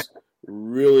storyline's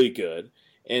really good.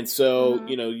 And so,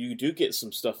 you know, you do get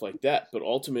some stuff like that, but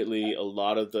ultimately a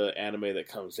lot of the anime that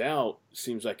comes out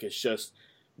seems like it's just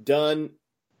done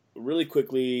really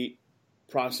quickly,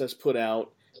 processed, put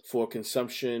out for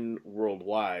consumption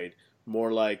worldwide.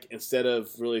 More like instead of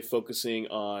really focusing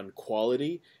on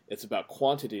quality, it's about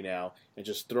quantity now and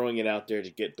just throwing it out there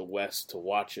to get the West to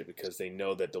watch it because they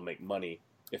know that they'll make money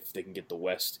if they can get the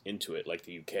West into it, like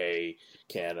the UK,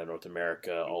 Canada, North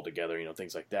America, all together, you know,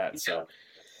 things like that. So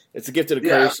it's a gift and a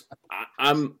curse.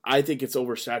 I think it's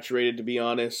oversaturated, to be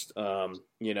honest.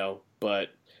 You know, but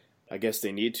I guess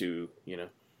they need to, you know.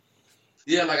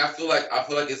 Yeah, like I feel like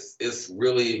it's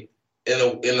really in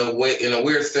a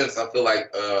weird sense. I feel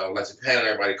like Japan and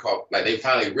everybody they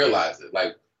finally realized it.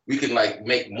 Like we can like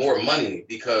make more money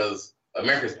because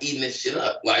America's eating this shit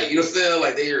up. Like you know what I'm saying?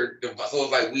 Like so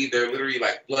it's like they're literally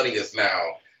like flooding us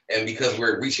now, and because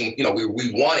we're reaching, you know, we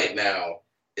want it now.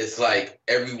 It's like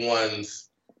everyone's.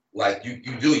 Like you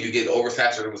get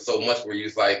oversaturated with so much where you're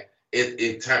just like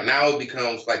now it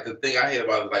becomes like the thing I hate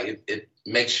about it, like it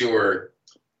makes your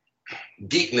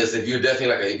geekness, if you're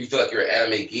definitely if you feel like you're an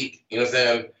anime geek, you know what I'm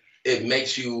saying, it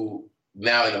makes you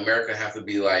now in America have to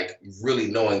be like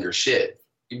really knowing your shit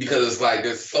because it's like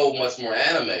there's so much more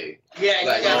anime. Yeah,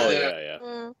 like, you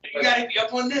gotta be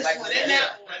up on this one and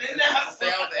that one and that one. Say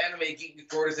I was an anime geek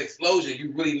before this explosion,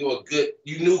 you really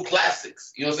knew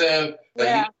classics. You know what I'm saying?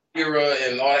 Like, era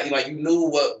and all that, like you knew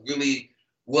what really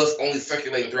was only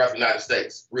circulating throughout the United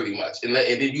States, really much, and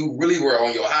then you really were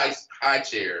on your high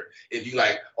chair if you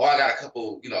like. Oh, I got a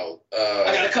couple, you know.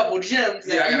 I got a couple gems.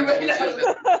 Yeah, I got a couple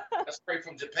gems. That's straight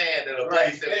from Japan that a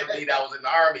buddy said for me that was in the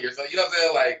army or something. You know what I'm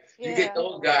saying? Like you get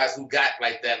those guys who got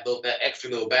like that extra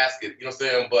little basket. You know what I'm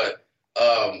saying? But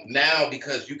now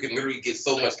because you can literally get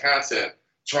so much content.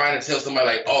 Trying to tell somebody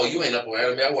like, oh, you ain't up on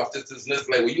anime. I watched this and this.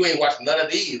 Like, well, you ain't watched none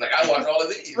of these. Like, I watched all of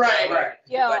these. Right.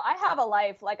 Yo, I have a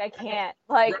life. Like, I can't.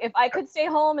 Like, if I could stay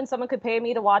home and someone could pay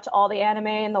me to watch all the anime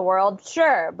in the world,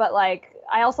 sure. But like,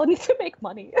 I also need to make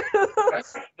money. But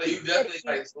you definitely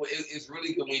like. So it's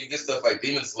really good when you get stuff like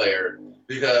Demon Slayer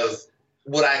because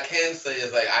what I can say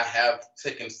is like I have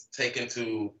taken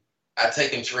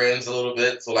trends a little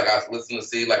bit. So like I listen to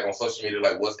see like on social media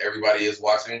like what everybody is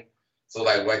watching. So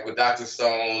like with Dr.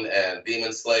 Stone and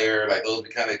Demon Slayer, like those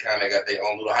kind of got their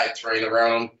own little hype train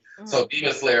around them. Mm-hmm. So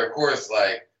Demon Slayer, of course,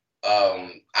 like I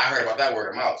heard about that word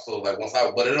of mouth. So like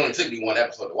but it only took me one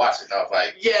episode to watch it. And I was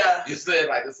like, yeah, you said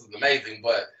like this is amazing,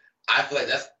 but I feel like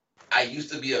I used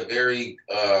to be a very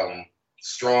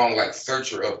strong like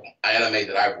searcher of anime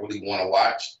that I really want to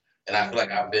watch. And I feel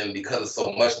like I've been, because of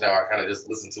so much now, I kind of just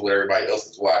listen to what everybody else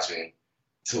is watching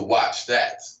to watch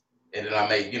that. And then I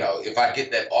may, if I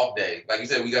get that off day, like you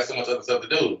said, we got so much other stuff to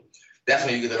do. That's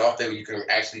when you get that off day where you can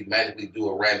actually magically do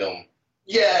a random,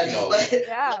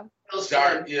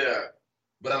 start,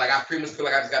 But like I pretty much feel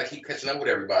like I just got to keep catching up with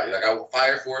everybody. Like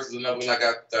Fire Force is another one I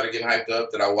got started getting hyped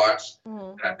up that I watched.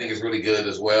 And I think is really good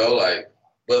as well.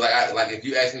 But if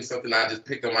you ask me something I just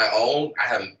picked on my own, I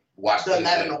haven't watched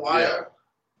that in a while.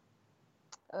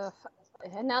 Yeah.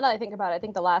 And now that I think about it, I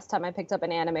think the last time I picked up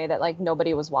an anime that like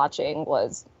nobody was watching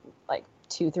was like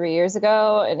 2-3 years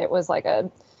ago, and it was like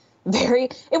it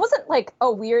wasn't like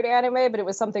a weird anime, but it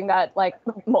was something that like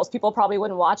most people probably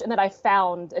wouldn't watch, and then I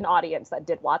found an audience that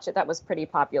did watch it that was pretty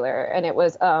popular, and it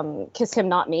was Kiss Him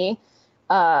Not Me,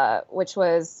 which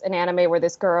was an anime where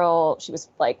this girl, she was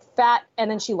like fat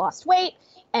and then she lost weight.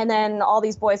 And then all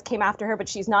these boys came after her, but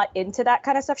she's not into that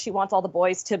kind of stuff. She wants all the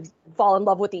boys to fall in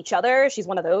love with each other. She's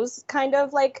one of those kind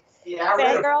of like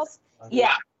fangirls.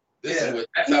 Yeah.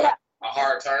 That's a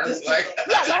hard turn. Like,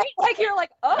 right? Like you're like,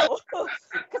 oh,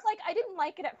 because like I didn't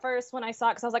like it at first when I saw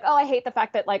it, because I was like, oh, I hate the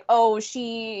fact that like, oh,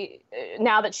 she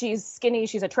now that she's skinny,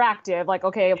 she's attractive. Like,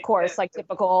 okay, of course, like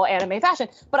typical anime fashion.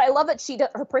 But I love that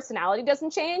her personality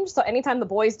doesn't change. So anytime the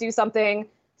boys do something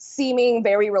seeming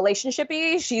very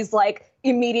relationship-y, she's like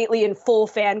immediately in full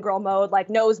fangirl mode, like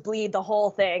nosebleed, the whole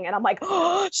thing. And I'm like,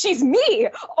 oh, she's me.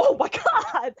 Oh my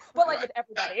God. But like with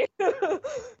everybody.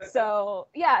 So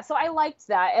I liked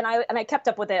that. And I kept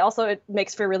up with it. Also, it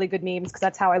makes for really good memes, because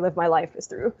that's how I live my life, is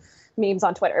through memes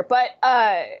on Twitter. But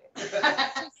I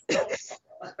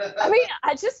mean,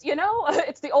 I just,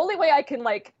 it's the only way I can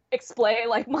like explain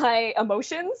like my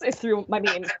emotions is through my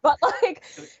memes. But like,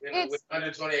 it's with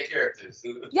 128 characters.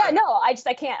 I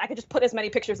can't. I could just put as many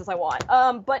pictures as I want.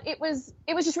 But it was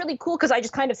just really cool, because I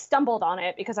just kind of stumbled on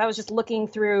it because I was just looking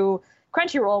through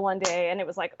Crunchyroll one day, and it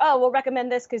was like, oh, we'll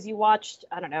recommend this because you watched,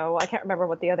 I don't know, I can't remember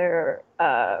what the other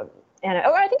I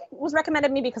think it was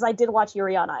recommended me because I did watch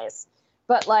Yuri on Ice,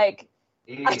 but like.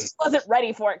 I just wasn't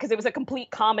ready for it because it was a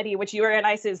complete comedy, which Yuri on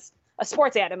Ice is a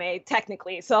sports anime,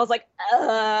 technically. So I was like,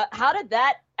 how did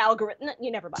that algorithm...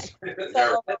 You never mind.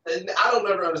 So, I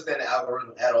don't ever understand the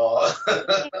algorithm at all.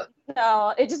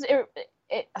 No, it's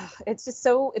just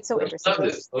so interesting.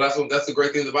 Well, that's the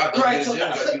great thing about it. Right, so the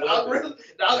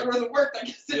algorithm worked, I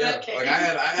guess, in that case. Like I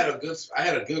had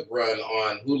a good run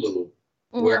on Hulu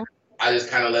where I just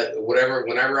kind of let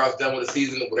whenever I was done with the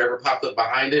season, whatever popped up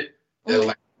behind it, they were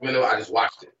like, I just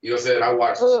watched it. You know what I'm saying? I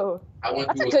watched. Ooh,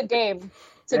 that's a good game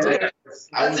to do.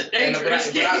 That's a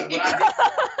dangerous game. I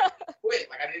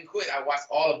didn't quit. I watched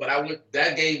all of it, but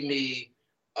that gave me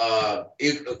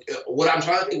what I'm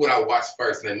trying to think what I watched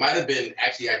first, and it might have been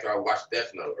actually after I watched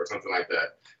Death Note or something like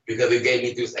that, because it gave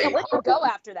me just where did you go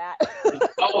after that?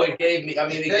 It gave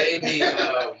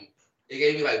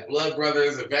me like Blood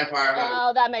Brothers and Vampire Hunter.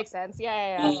 Oh, that makes sense.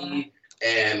 Yeah.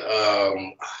 And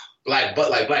Black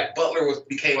Butler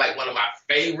became like one of my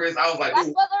favorites. I was like, Black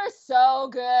Butler is so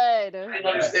good. I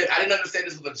didn't understand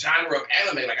this was a genre of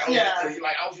anime. Like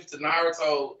I was used to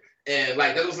Naruto, and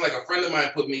like that was like a friend of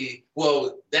mine put me.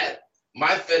 Well, that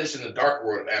my fetish in the dark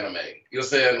world of anime. You know what I'm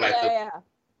saying?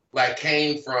 Like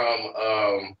came from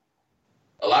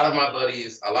a lot of my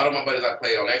buddies I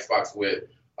played on Xbox with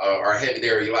are heavy.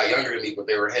 They were like younger than me, but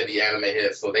they were heavy anime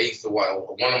heads. So they used to watch.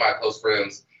 One of my close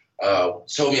friends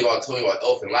told me about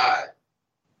Elf and Live.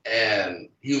 And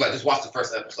he was like, just watch the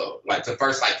first episode, like the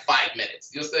first like 5 minutes.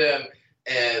 You know what I'm saying?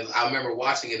 And I remember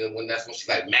watching it, and that's when she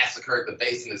like massacred the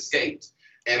base and escaped.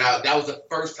 And that was the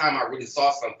first time I really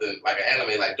saw something like an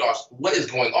anime. Like, Josh, what is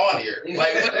going on here? And I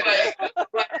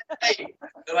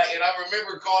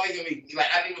remember calling him. Like,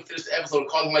 I didn't even finish the episode.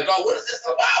 Calling him like, "Dog, what is this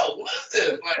about? What is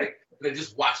this?" Like,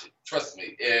 just watch it. Trust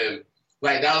me. And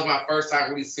like that was my first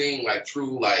time really seeing like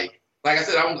true like I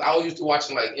said, I was used to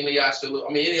watching like Inuyasha.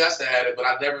 I mean, Inuyasha had it, but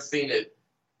I've never seen it.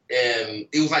 And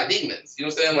it was like demons. You know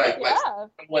what I'm saying? Like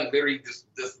someone literally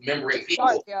dismembering people.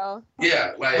 Dark, yo.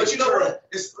 Yeah. But you know what?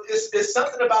 It's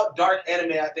something about dark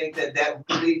anime, I think, that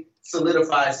really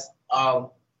solidifies an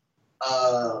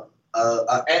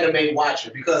anime watcher.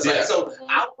 Because I was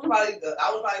probably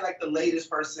like the latest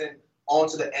person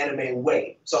onto the anime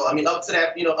wave. So I mean, up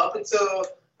until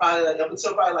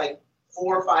probably like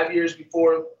 4 or 5 years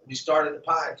before we started the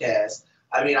podcast,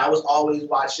 I mean, I was always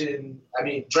watching,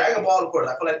 Dragon Ball, of course.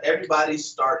 I feel like everybody's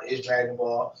start is Dragon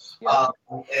Ball. Yeah.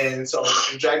 And so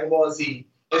Dragon Ball Z.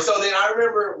 And so then I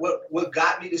remember what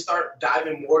got me to start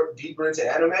diving more deeper into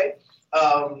anime.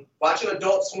 Watching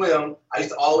Adult Swim, I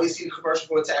used to always see the commercial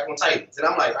for Attack on Titans. And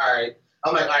I'm like, all right,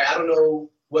 I don't know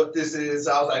what this is.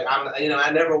 I was like,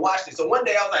 I never watched it. So one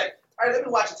day I was like, all right, let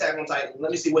me watch Attack on Titan.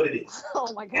 Let me see what it is.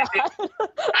 Oh my god. Let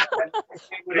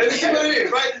me see what it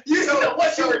is, right? You know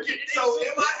what you were getting. So in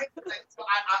my head, like, so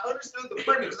I understood the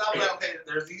premise. I was like, okay,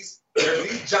 there's these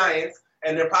giants,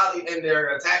 and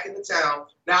they're attacking the town.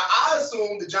 Now I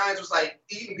assumed the giants was like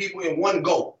eating people in one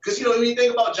go, because when you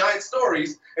think about giant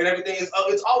stories and everything,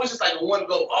 it's always just like one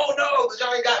go. Oh no, the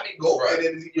giant got me, go, right.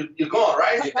 And then you're gone,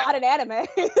 right? That's not an anime.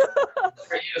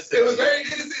 It was very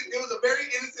innocent. It was a very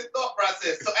innocent thought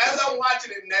process. So as I'm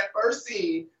watching it in that first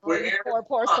scene where Eren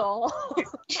poor soul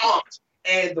chomped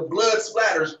and the blood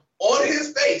splatters on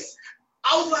his face,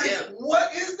 I was like,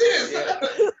 what is this? Yeah.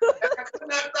 I could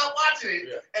not stop watching it.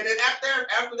 Yeah. And then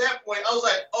after that point, I was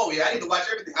like, oh yeah, I need to watch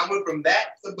everything. I went from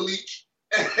that to Bleach.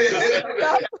 And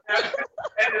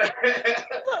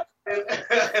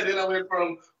then I went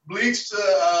from Bleach to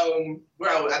I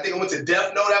think I went to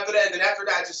Death Note after that. And then after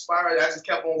that, I just spiraled. I just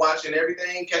kept on watching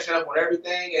everything, catching up on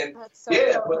everything, and but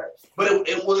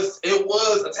it was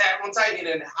Attack on Titan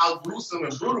and how gruesome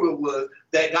and brutal it was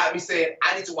that got me saying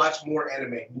I need to watch more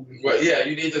anime. Well, yeah,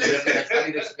 you need to. I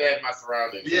need to expand my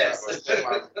surroundings. Yes, expand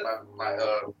my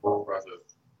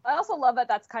process. I also love that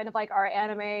that's kind of like our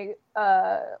anime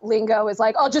lingo is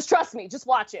like, oh, just trust me, just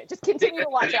watch it, just continue to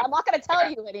watch it. I'm not going to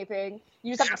tell you anything.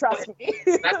 You just have to trust me.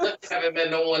 I haven't met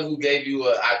no one who gave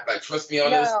you trust me on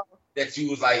this. That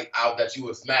you was like out, that you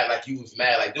was mad, like dude,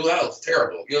 that was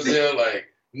terrible. You know what I'm saying? Like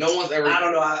no one's ever. I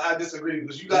don't know. I disagree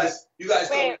because you guys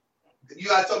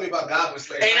told me about Goblin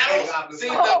Slayer. And I don't see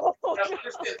now,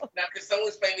 because someone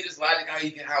explain me this logic how he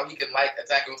can like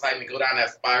Attack on Titan and go down that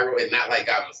spiral and not like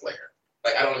Goblin Slayer.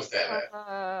 Like, I don't understand that.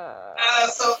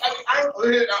 So, I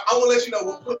will let you know.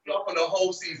 We'll put you off on the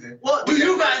whole season. Well, do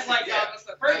you guys like Goblin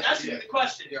Slayer? First, that should be the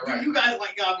question. Yeah, right. Do you guys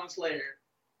like Goblin Slayer?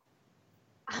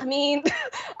 I mean,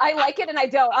 I like it and I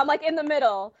don't. I'm like in the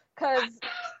middle. So, I'm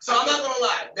not going to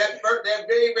lie. That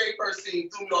very, very first scene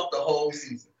threw me off the whole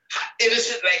season. And it's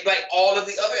just like all of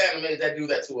the other animes that do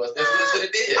that to us. That's what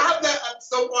it did.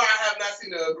 So far, I have not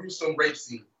seen a gruesome rape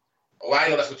scene. Oh, I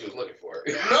know that's what you was looking for.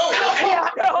 No,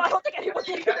 I don't think anyone was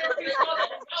looking for it.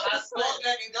 I saw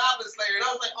that in Goblin Slayer, and I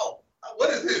was like, oh, what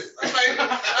is this?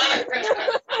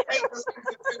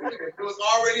 It was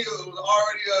already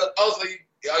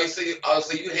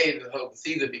so you hated the whole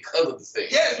season because of the scene.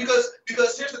 Yes,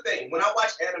 because here's the thing. When I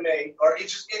watch anime, or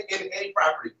it's just in any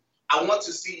property, I want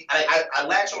to see, I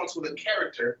latch onto the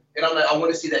character, and I'm like, I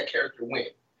want to see that character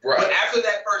win. Right. But after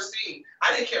that first scene,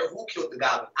 I didn't care who killed the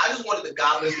goblin. I just wanted the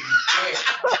goblins to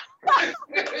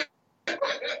be dead.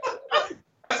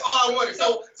 That's all I wanted.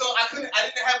 So I didn't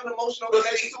have an emotional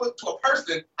connection to a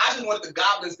person. I just wanted the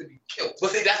goblins to be killed. But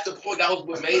see, that's the point. That was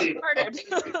what made it amazing.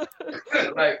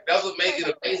 Like that was what made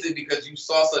it amazing, because you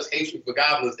saw such hatred for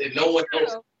goblins and no one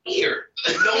else cared.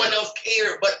 No one else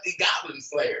cared but the Goblin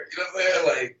Slayer. You know what I'm saying?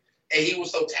 Like, and he was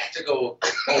so tactical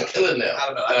on killing them. I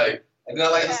don't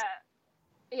know.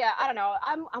 Yeah, I don't know.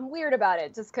 I'm weird about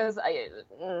it just because I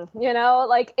love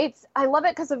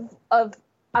it because of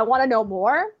I want to know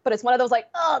more, but it's one of those like,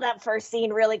 oh, that first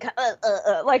scene really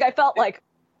like I felt like.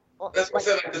 That's what I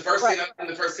said. Like the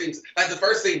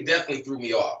first scene definitely threw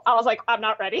me off. I was like, I'm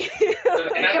not ready.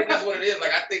 And I think that's what it is.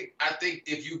 Like I think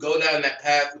if you go down that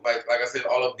path, like I said,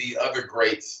 all of the other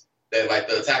greats that like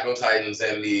the Attack on Titans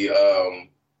and the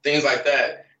things like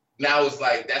that. Now it's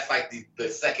like that's like the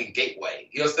second gateway.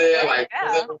 You know what I'm saying? Like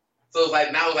so it's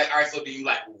like now it's like, all right, so do you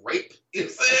like rape? You know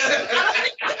what I'm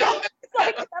saying?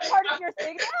 Like that part of your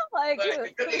thing now? Like because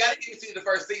they gotta get you to the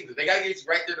first season. They gotta get you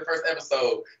right there the first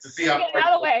episode to see how get it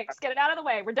out of the way. Just get it out of the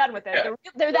way. We're done with it. Yeah.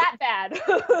 They're that bad.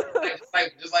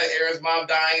 just like Eren's mom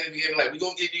dying in the beginning, like we're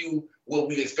gonna give you what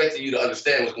we expected you to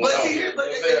understand what's going on. But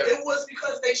it was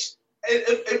because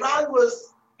it probably was.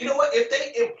 You know what? If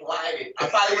they implied it, I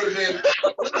probably would have been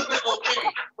okay.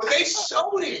 But they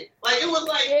showed it. Like it was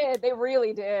like they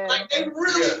really did. Like they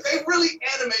really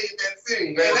animated that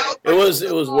scene.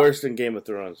 It was worse than Game of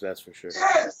Thrones, that's for sure.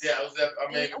 Yes. Yeah, it was. I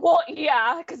mean, well,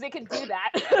 yeah, because they could do that.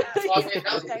 So, I mean,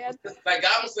 like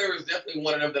Goblin Slayer is definitely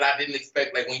one of them that I didn't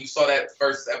expect. Like when you saw that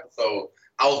first episode,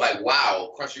 I was like,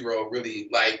 wow, Crunchyroll really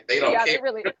like they don't care. They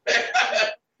really.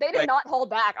 They did not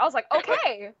hold back. I was like,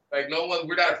 okay. Like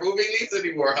we're not approving these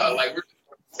anymore, huh? Like we're just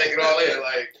taking it all in.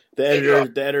 Like the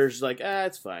editor's like,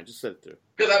 it's fine, just send it through.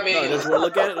 Because I mean, don't you want to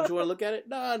look at it? Don't you want to look at it?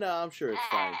 No, I'm sure it's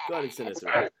fine. Go ahead and send it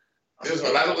through. Because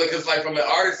like from an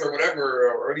artist or whatever,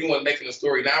 or anyone making a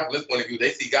story now from this point of view, they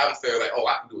see Goblin Slayer like, oh,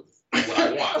 I can do what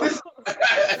I want.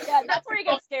 Yeah, that's where it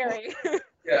gets scary.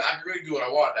 Yeah, I can really do what I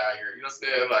want down here. You know what I'm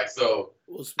saying? Like so.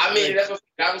 I mean, that's what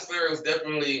Goblin Slayer was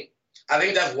definitely. I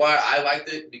think that's why I liked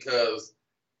it because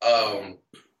the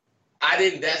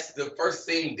first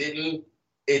scene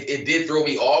it did throw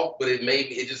me off, but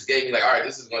it just gave me like, all right,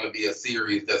 this is going to be a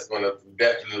series that's going to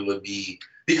definitely be,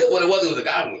 because what it was a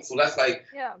goblin. So that's like,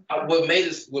 what made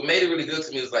it really good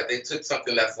to me is like they took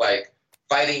something that's like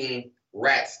fighting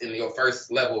rats in your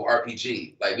first level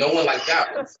RPG. Like no one liked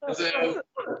goblins.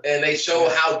 And they show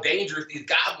how dangerous these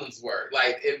goblins were.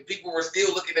 Like, and people were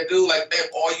still looking at dude like, man,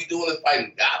 all you doing is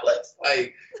fighting goblins.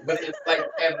 Like, but it's like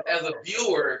as a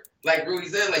viewer, like Rudy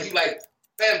said, like you like,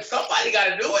 man, somebody got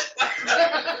to do it.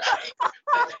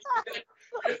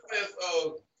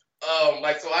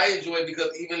 So I enjoy it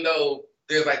because even though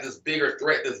there's like this bigger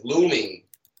threat that's looming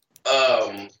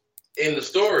in the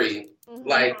story,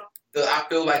 like I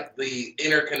feel like the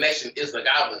interconnection is the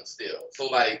goblin still. So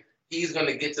like he's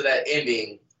gonna get to that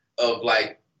ending of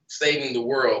like saving the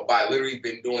world by literally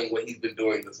been doing what he's been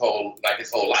doing his whole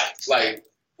life, like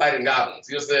fighting goblins.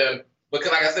 You know what I'm saying?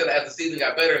 Because like I said, as the season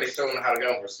got better, they showing how the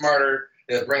goblins were smarter.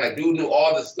 They bring like dude knew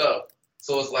all this stuff.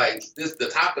 So it's like the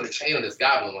top of the chain of this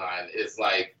goblin line is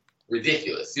like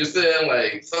ridiculous. You know what I'm saying?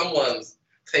 Like someone's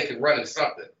running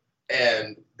something,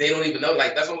 and they don't even know.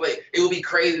 Like that's what like it would be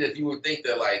crazy if you would think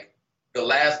that like the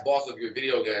last boss of your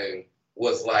video game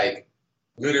was like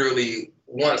literally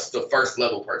once the first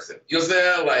level person. You know what I'm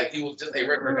saying? Like he was just a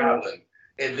regular goblin,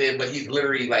 and then but he's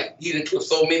literally like he didn't kill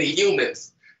so many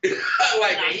humans.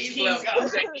 Like he's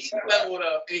leveled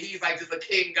up, and he's like just a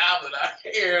king goblin out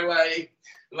here.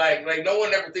 Like no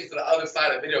one ever thinks of the other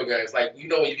side of video games. Like you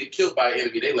know when you get killed by an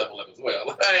enemy, they level up as well.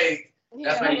 Like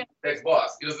that's how you get the next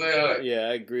boss. You know what I'm saying? Like, yeah,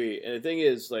 I agree. And the thing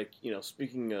is, like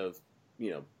speaking of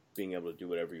being able to do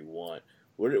whatever you want,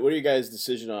 what are your guys'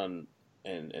 decision on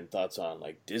and thoughts on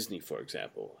like Disney, for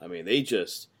example? I mean, they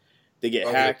get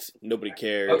hacked, nobody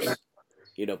cares.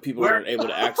 People aren't able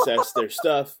to access their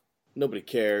stuff. Nobody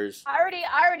cares. I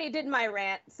already did my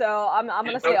rant, so I'm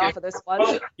gonna stay off of this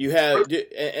one. You have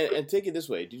and take it this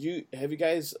way. Have you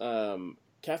guys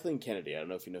Kathleen Kennedy? I don't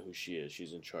know if you know who she is.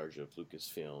 She's in charge of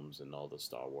Lucasfilms and all the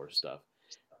Star Wars stuff.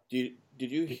 Did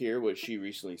you hear what she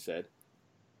recently said?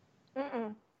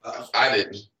 I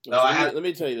didn't. Let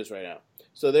me tell you this right now.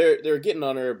 So they're getting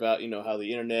on her about how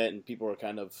the internet and people are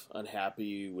kind of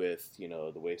unhappy with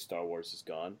the way Star Wars has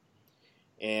gone.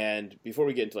 And before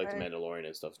we get into like the Mandalorian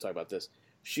and stuff, talk about this.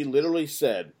 She literally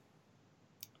said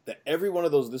that every one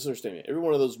of those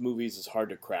movies is hard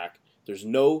to crack. There's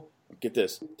no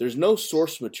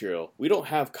source material. We don't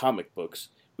have comic books.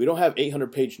 We don't have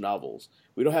 800-page novels.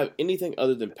 We don't have anything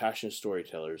other than passionate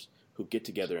storytellers who get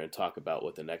together and talk about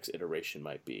what the next iteration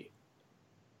might be.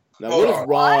 Now, what is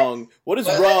wrong? What is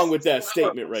wrong with that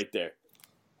statement right there?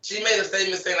 She made a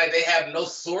statement saying like they have no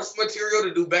source material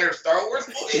to do better Star Wars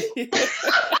movies.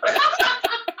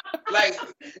 Like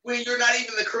when you're not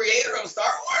even the creator of Star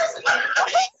Wars.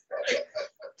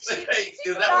 She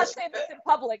did not say this in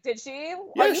public, did she?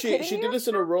 Yeah, she did this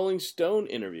in a Rolling Stone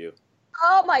interview.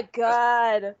 Oh my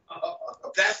god.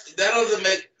 That doesn't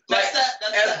make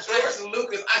as George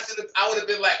Lucas, I would have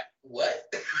been like,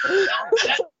 what?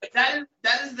 that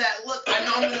is that look. I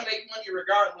know I'm gonna make money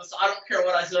regardless, so I don't care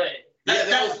what I say.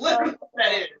 That's literally what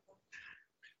that is.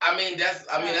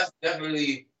 That's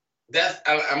definitely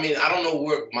I don't know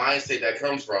where mindset that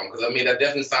comes from, because that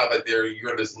definitely sounds like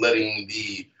you're just letting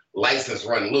the license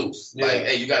run loose. Yeah. Like,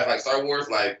 hey, you guys like Star Wars?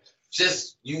 Like,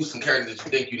 just use some characters that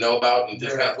you think you know about and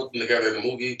just kind of put them together in a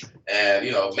movie and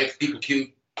make people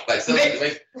cute. Like,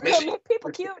 make people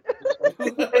cute.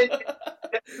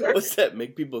 What's that?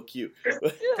 Make people cute.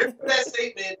 That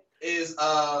statement is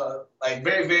like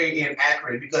very, very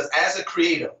inaccurate, because as a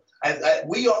creative,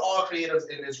 we are all creatives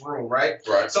in this room, right?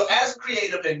 Right. So as a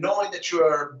creative, and knowing that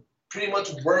you're pretty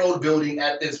much world building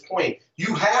at this point,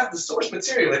 you have the source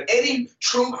material. And any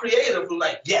true creative who's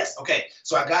like, yes, okay,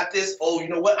 so I got this. Oh, you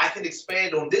know what? I can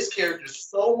expand on this character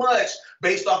so much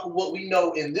based off of what we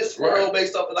know in this world,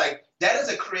 based off of that is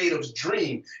a creative's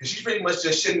dream. And she's pretty much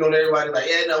just shitting on everybody like,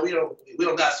 yeah, no, we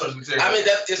don't got source material.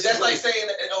 That's like saying,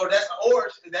 or that's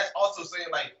also saying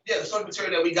like, yeah, the source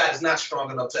material that we got is not strong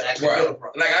enough to actually build a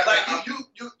problem.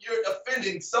 You're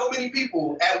offending so many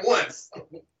people at once.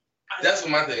 That's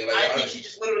what my thing. I think she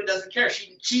just literally doesn't care.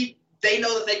 They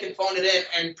know that they can phone it in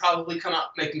and probably come out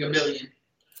making $1 billion.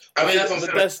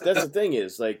 That's the thing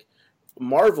is like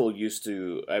Marvel used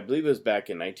to. I believe it was back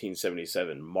in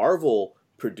 1977. Marvel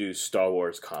produced Star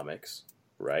Wars comics,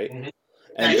 right? Mm-hmm.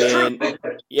 And then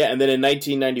and then in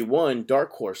 1991,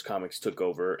 Dark Horse Comics took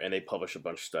over and they published a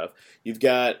bunch of stuff.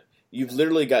 You've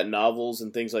literally got novels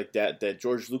and things like that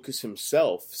George Lucas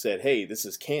himself said, "Hey, this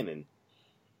is canon."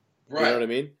 Right. You know what I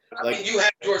mean? You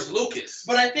have George Lucas.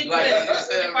 But I think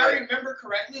if I remember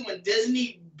correctly, when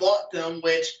Disney bought them,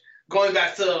 which going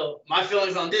back to my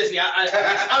feelings on Disney,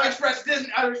 I've expressed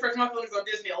my feelings on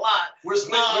Disney a lot. We're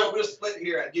split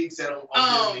here at Geekset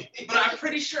on Disney. But I'm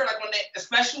pretty sure, like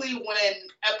especially when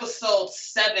Episode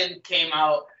 7 came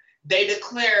out, they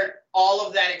declared all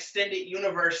of that extended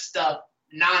universe stuff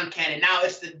non-canon. Now I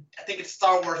think it's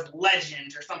Star Wars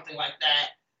Legends or something like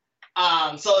that.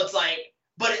 So it's like,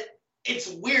 but it's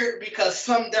weird because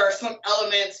there are some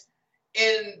elements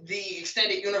in the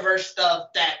extended universe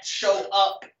stuff that show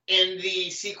up in the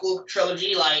sequel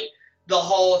trilogy, like the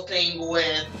whole thing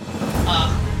with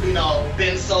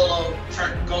Ben Solo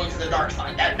going to the dark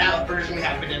side. That originally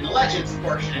happened in the Legends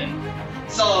portion.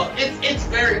 So it's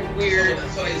very weird.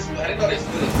 So I didn't know they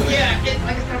split it. Yeah,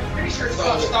 like I said, I'm pretty sure it's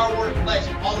called Star Wars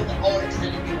Legend, all of the old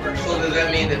extended universe. So does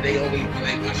that mean that they only,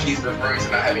 when she's referring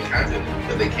to not having content,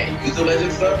 that they can't use the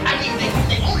Legend stuff? I mean,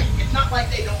 they own it. It's not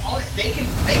like they don't own it. They can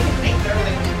make their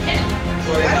own canon.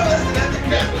 So I know that's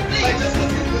the thing. Like just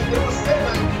because there was said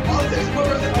like politics,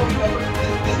 whoever said, oh,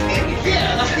 this can't be.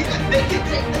 Yeah, like they can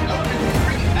take the elements and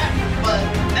bring it back. But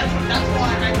that's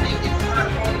why I think it's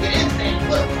hard for them to get in saying,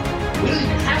 look, we don't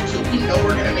even have to. We know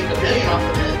we're gonna make $1 billion off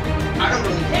of this. I don't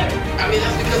really care. I mean,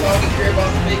 that's because all we care about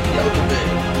is making Yoda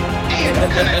big. And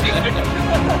I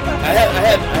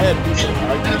had people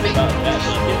argue about that.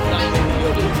 Like, if not making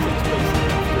Yoda, this takes place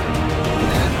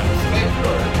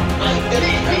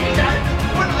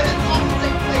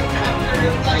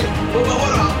But hold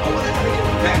on, I want to get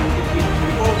back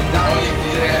before we dive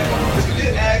because we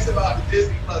did ask about the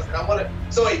Disney Plus, and I want to.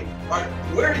 So wait,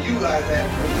 where are you guys at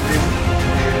with Disney?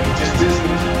 And just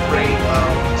Disney's brain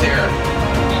terror.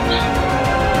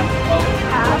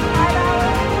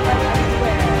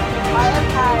 I have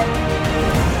had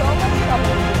so much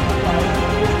trouble with Disney Plus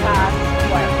this past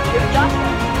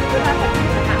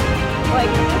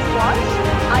like this launch,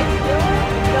 I still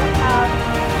don't have.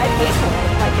 I paid for it.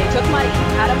 Like they took money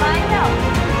out of my account.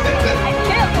 I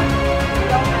still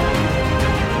don't have it.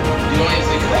 You don't even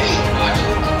think watch it?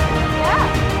 Yeah.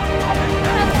 I don't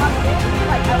have it.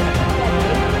 Like I was looking at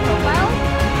Facebook profile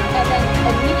and then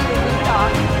immediately moved it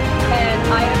off. And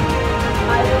I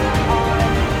was on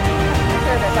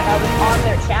service. Like I was on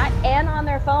their chat and on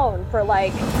their phone for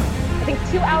like I think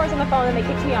 2 hours on the phone, and they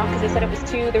kicked me off because they said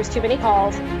there was too many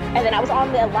calls. And then I was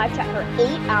on the live chat for 8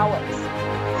 hours.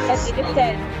 And they just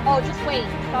said, oh, just wait.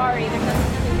 Sorry, there's nothing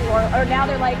you can do. Or now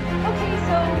they're like, okay,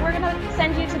 so we're going to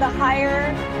send you to the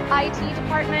higher IT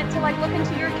department to like look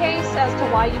into your case as to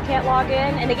why you can't log in.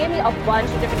 And they gave me a bunch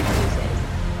of different excuses.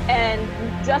 And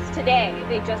just today,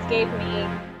 they just gave me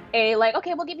a like,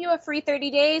 okay, we'll give you a free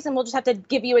 30 days and we'll just have to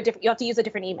give you you have to use a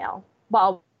different email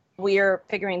while we're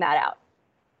figuring that out.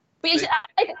 But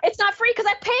it's not free because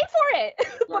I paid for it.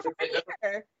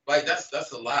 Like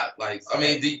that's a lot. Like I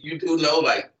mean, you do know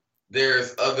like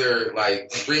there's other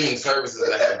like streaming services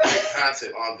that have great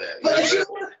content on that.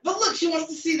 But look, she wants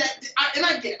to see that, and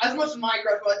I get it. As much as my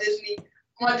gripe about Disney,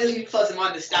 my Disney Plus and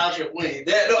my nostalgia wins.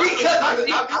 Yeah, no,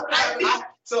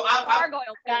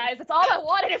 Gargoyles, guys. That's all I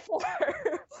wanted it for.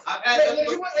 What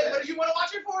did you want to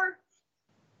watch it for?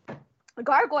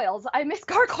 Gargoyles. I miss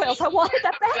Gargoyles. I wanted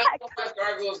that back. I watch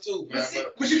Gargoyles too, man.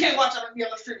 But you can't watch it on the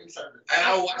other streaming service. And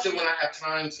I'll watch it when I have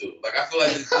time to. Like I feel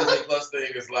like this Disney Plus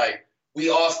thing is like we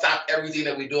all stop everything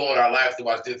that we do in our lives to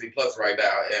watch Disney Plus right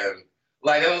now. And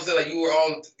like I was saying, like you were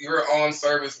on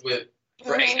service for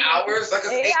 8 hours. Like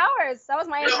 8 hours. That was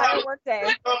my entire work day.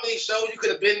 How many shows you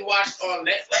could have been watched on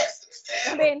Netflix?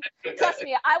 I mean, trust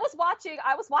me, I was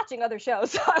watching other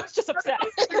shows. So I was just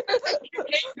obsessed. You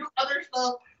can't do other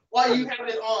stuff while you have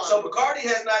it on. So Bacardi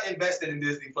has not invested in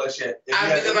Disney Plus yet.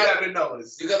 If you haven't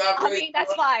noticed. Because I mean,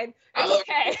 that's fine. It's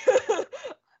okay.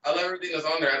 I love everything that's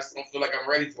on there. I just don't feel like I'm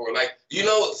ready for it. Like,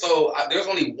 there's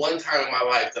only one time in my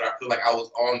life that I feel like I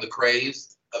was on the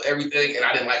craze of everything and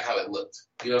I didn't like how it looked.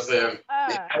 You know what I'm saying?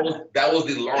 That was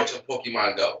the launch of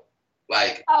Pokemon Go.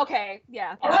 Like, okay,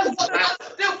 yeah. I still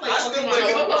play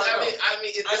Pokemon.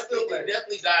 It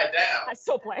definitely died down. I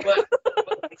still play. But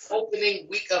the opening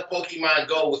week of Pokemon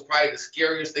Go was probably the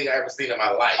scariest thing I ever seen in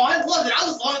my life. Oh, I love it. I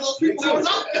was one of those people who was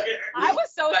out there. I was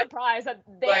so surprised that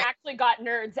they actually got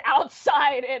nerds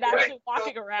outside and actually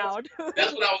walking around.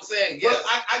 That's what I was saying. Yes. But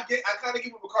I kind of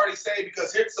get what Bacardi's saying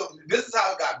because this is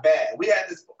how it got bad. We had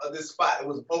this spot. It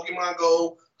was a Pokemon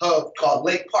Go hub called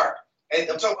Lake Park. And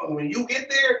I'm talking about when you get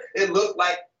there, it looked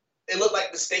like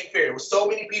the state fair. There were so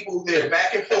many people there,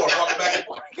 back and forth, walking back and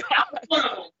forth.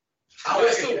 I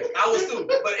was too.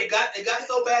 But it got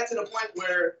so bad to the point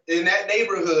where in that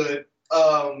neighborhood,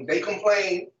 they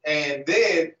complained, and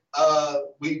then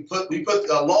we put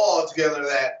a law together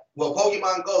that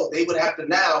Pokemon Go, they would have to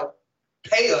now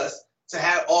pay us to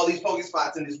have all these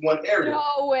Pokespots in this one area.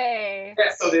 No way.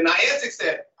 Yeah, so then Niantic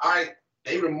said, all right,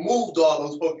 they removed all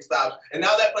those Pokestops, and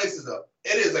now that place is a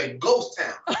ghost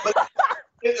town. But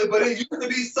it used to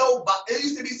be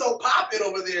so popping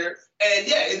over there, and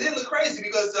yeah, it did look crazy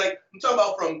because like I'm talking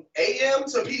about from AM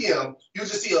to PM, you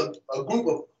just see a group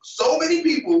of so many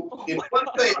people in one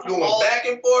place going back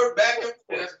and forth.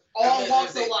 All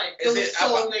walks of life.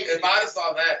 If I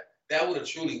saw that, that would have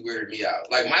truly weirded me out.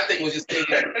 Like my thing was just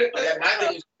thinking,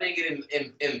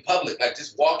 in public, like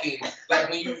just walking, like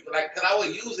when you because I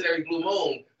would use it every blue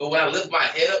moon, but when I lift my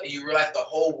head up and you realize the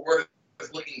whole world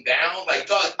is looking down, like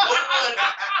dog, no one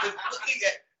is looking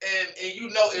at, and you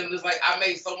know, and it's like I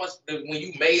made so much when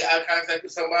you made eye contact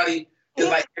with somebody, it's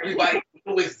like everybody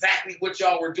knew exactly what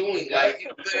y'all were doing, like you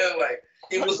know what I'm saying, like.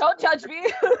 Don't judge me.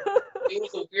 It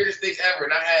was the weirdest thing ever,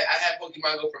 and I had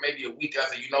Pokemon Go for maybe a week. I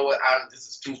said, you know what, this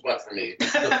is too much for me.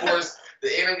 The force,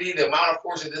 the energy, the amount of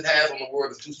force that this has on the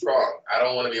world is too strong. I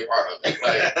don't want to be a part of it.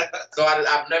 Like, so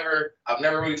I've never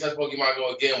really touched Pokemon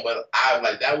Go again. But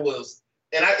that was,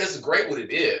 and it's great what it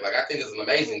did. Like I think it's an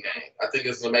amazing game. I think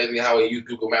it's amazing how it used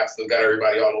Google Maps and got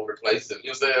everybody all over the place. And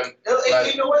you know what I'm saying? And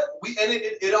you know what?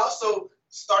 It also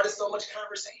started so much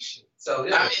conversation. So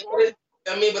yeah.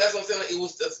 I mean, but that's what I'm saying. It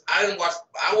was just, I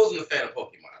wasn't a fan of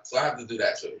Pokemon, so I have to do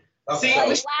that too. See,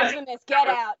 blasphemous, get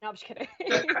out. No, I'm just kidding.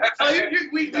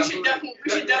 We should definitely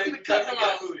cut them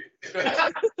out.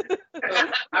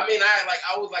 I mean,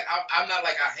 I'm not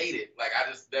like I hate it. Like I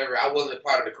wasn't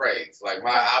part of the craze. Like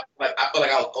I feel like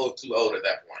I was too old at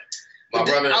that point. My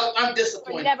brother, I'm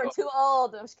disappointed. You're never too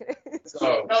old. I'm just kidding.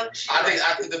 So I think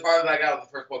the farthest I got was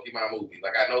the first Pokemon movie.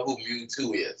 Like I know who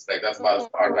Mewtwo is. Like that's about as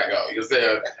far as I go. You know what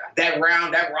I'm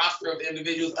saying? That roster of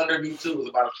individuals under Mewtwo is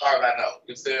about as far as I know. You know what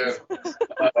I'm saying?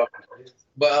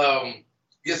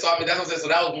 Yeah. So I mean that's what I'm saying. So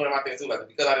that was one of my things too. Like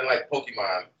because I didn't like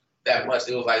Pokemon that much,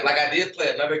 it was like I did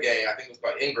play another game. I think it was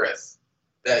called Ingress.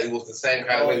 That it was the same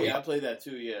kind of way. Yeah, I played that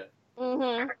too. Yeah.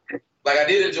 Mhm. Like I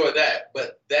did enjoy that,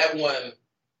 but that one.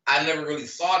 I never really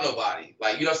saw nobody.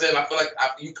 Like, you know what I'm saying? I feel like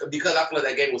because I feel like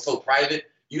that game was so private,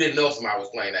 you didn't know somebody was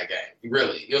playing that game.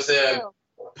 Really. You know what I'm saying?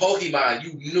 Pokemon,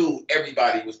 you knew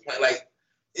everybody was playing. Like,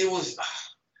 it was,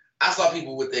 I saw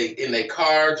people in their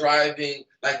car driving,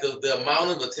 like the amount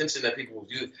of attention that people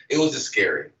would use, it was just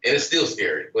scary. And it's still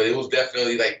scary. But it was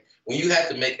definitely like, when you had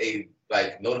to make a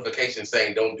notification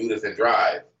saying don't do this and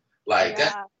drive,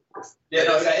 that's, yeah,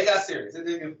 no, it got serious.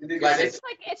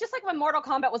 It's just like when Mortal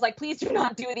Kombat was like, please do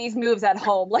not do these moves at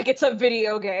home. Like it's a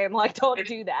video game. Like don't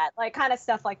do that. Like kind of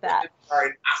stuff like that. It's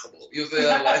impossible. You know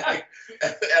what I'm saying? Like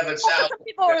as a child. Some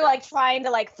people were like trying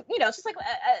to it's just like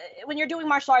when you're doing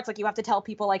martial arts, like you have to tell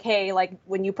people like, hey, like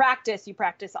when you practice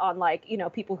on like,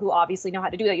 people who obviously know how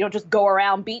to do that. You don't just go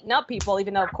around beating up people,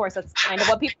 even though of course that's kind of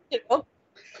what people do.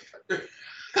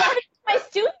 My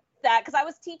students that because I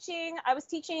was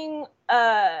teaching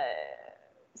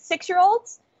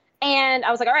 6-year-olds and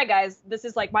I was like, all right guys, this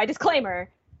is like my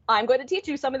disclaimer, I'm going to teach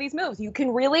you some of these moves. You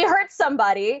can really hurt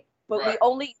somebody, but we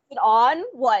only use it on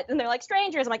what? And they're like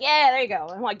strangers. I'm like, yeah, there you go.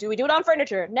 And I'm like, do we do it on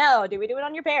furniture? No. Do we do it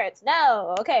on your parents?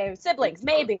 No. Okay, siblings,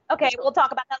 maybe. Okay, we'll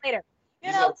talk about that later.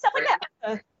 Stuff like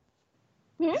that.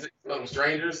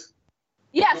 Strangers?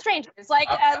 Yeah, strangers, like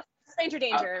stranger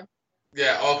danger.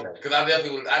 Yeah, okay. Because I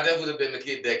definitely would have been the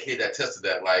kid that tested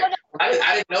that. Like,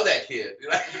 I didn't know that kid.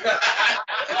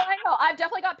 I know. I've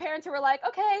definitely got parents who were like,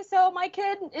 okay, so my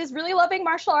kid is really loving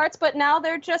martial arts, but now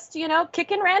they're just,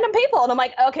 kicking random people. And I'm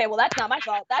like, okay, well, that's not my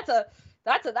fault. That's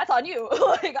on you.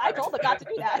 Like, I told them not to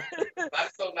do that. I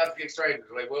told them not to get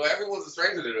strangers. Like, well, everyone's a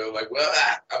stranger to them. Like, well,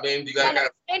 I mean, you got kind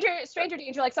of stranger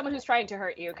danger, like someone who's trying to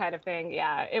hurt you, kind of thing.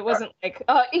 Yeah, it wasn't like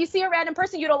you see a random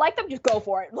person you don't like them, just go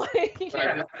for it. Like,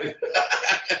 I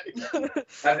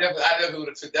definitely would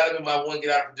have took that. Would have been my one get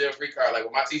out of jail free card. Like,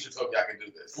 well, my teacher told me I can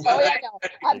do this. Oh yeah, no.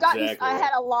 I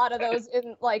had a lot of those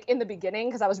in the beginning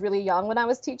because I was really young when I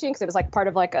was teaching, because it was like part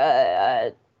of like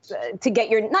a. Not to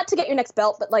get your next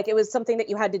belt, but like it was something that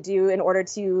you had to do in order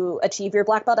to achieve your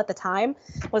black belt at the time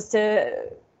was to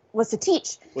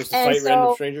teach. Was to fight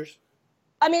random strangers?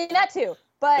 I mean that too,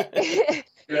 but it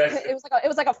was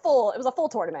like a full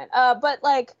tournament. But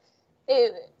like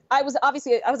I was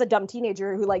a dumb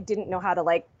teenager who like didn't know how to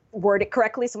like word it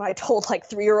correctly, so I told like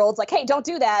 3-year-olds like, hey, don't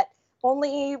do that.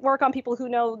 Only work on people who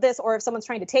know this, or if someone's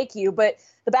trying to take you. But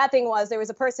the bad thing was there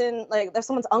was a person, like there's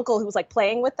someone's uncle who was like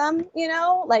playing with them,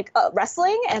 like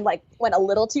wrestling, and like went a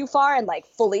little too far and like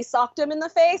fully socked him in the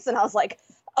face. And I was like,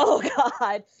 oh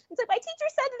God. It's like, my teacher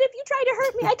said that if you try to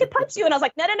hurt me, I could punch you. And I was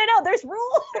like, no, there's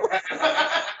rules.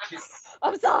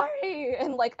 I'm sorry.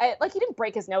 And like he didn't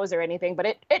break his nose or anything, but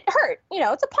it hurt. You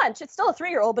know, it's a punch. It's still a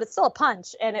 3-year-old, but it's still a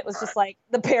punch. And it was just like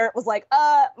the parent was like,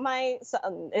 my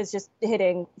son is just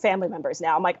hitting family members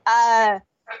now. I'm like,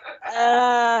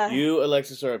 You,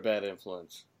 Alexis, are a bad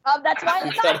influence. That's why I'm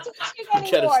not teaching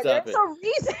anymore. There's a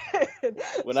reason.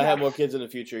 When I have more kids in the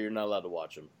future, you're not allowed to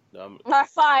watch them.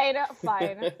 Fine.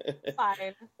 Well,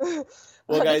 guys,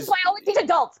 this is why I only teach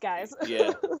adults, guys.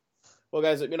 Yeah. Well,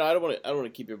 guys, I don't want to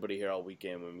keep everybody here all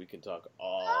weekend when we can talk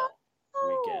all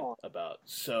weekend about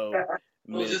so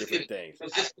many different things.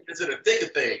 Let's just get into the thick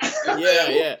of things.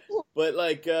 Yeah. But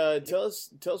like, tell us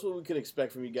what we can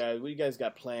expect from you guys. What you guys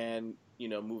got planned?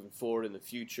 Moving forward in the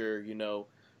future.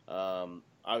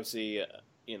 Obviously,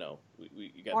 you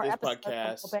got more this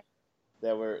podcast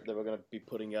that we're going to be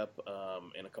putting up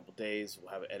in a couple days. We'll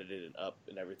have it edited and up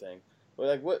and everything. But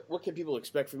like, what can people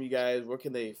expect from you guys? Where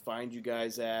can they find you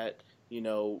guys at?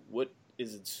 What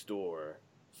is in store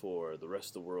for the rest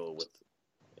of the world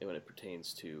when it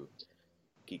pertains to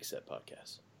Geekset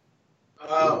podcast?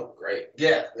 Oh, great!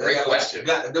 Yeah, great question. We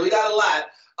got a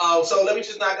lot. So let me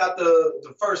just knock out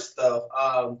the first stuff.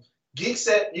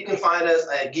 Geekset, you can find us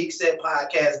at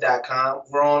geeksetpodcast.com.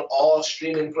 We're on all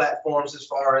streaming platforms as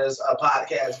far as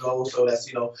podcasts go. So that's,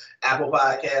 Apple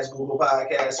Podcasts, Google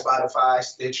Podcasts, Spotify,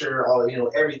 Stitcher,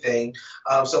 everything.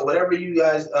 So whatever you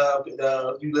guys,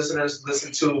 you listeners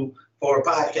listen to for a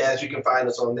podcast, you can find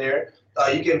us on there.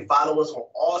 You can follow us on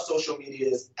all social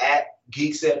medias at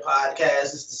Geekset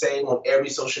Podcast. It's the same on every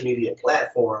social media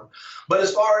platform. But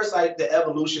as far as like the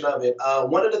evolution of it,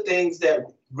 one of the things that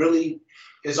really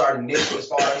is our niche as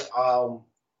far as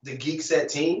the Geekset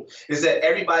team is that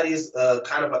everybody is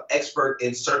kind of an expert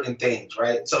in certain things,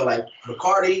 right? So like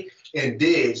Bacardi and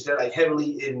Didge, they're like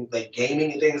heavily in like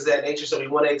gaming and things of that nature. So we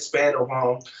want to expand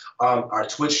upon our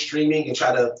Twitch streaming and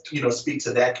try to, speak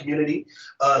to that community.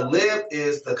 Liv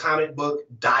is the comic book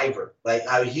diver. Like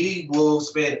how he will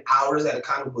spend hours at a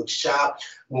comic book shop.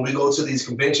 When we go to these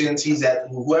conventions, he's at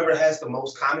whoever has the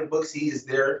most comic books, he is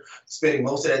there spending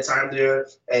most of that time there.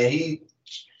 And he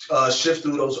shift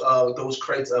through those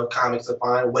crates of comics to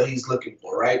find what he's looking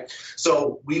for, right?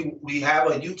 So we have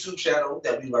a YouTube channel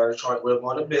that we're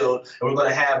going to build, and we're going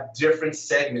to have different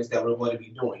segments that we're going to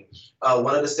be doing.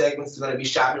 One of the segments is going to be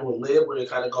shopping with Liv, where it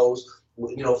kind of goes,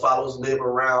 follows Liv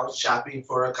around shopping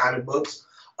for comic books.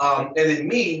 And then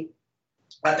me,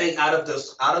 I think out of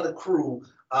the crew,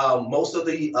 most of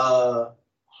the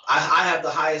I have the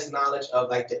highest knowledge of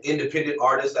like the independent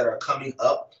artists that are coming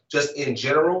up just in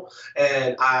general.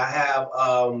 And I have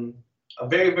I'm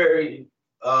very, very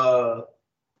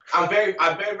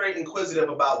inquisitive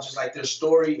about just like their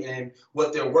story and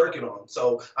what they're working on.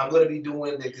 So I'm going to be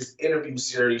doing this interview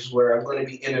series where I'm going to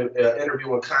be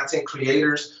interviewing content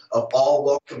creators of all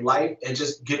walks of life and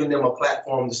just giving them a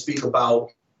platform to speak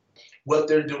about what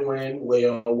they're doing,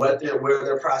 where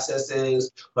their process is,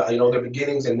 but their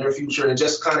beginnings and their future, and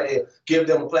just kind of give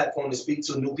them a platform to speak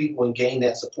to new people and gain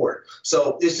that support.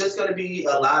 So it's just going to be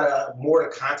a lot of more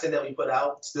content that we put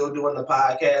out, still doing the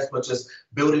podcast, but just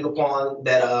building upon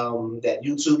that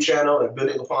YouTube channel and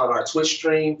building upon our Twitch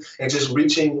stream and just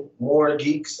reaching more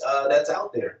geeks that's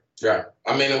out there. Yeah,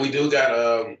 I mean, we do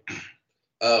got.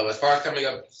 As far as coming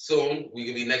up soon, we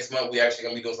can be next month. We actually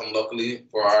gonna be doing something locally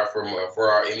for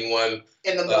our anyone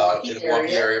in the Milwaukee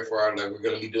area. We're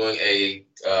gonna be doing a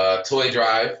toy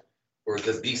drive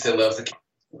because Geekset loves the kids.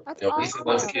 Geekset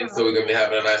loves the kids, so we're gonna be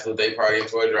having a nice little day party and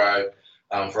toy drive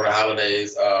for the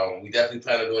holidays. We definitely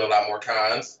plan on doing a lot more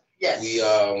cons. Yes. We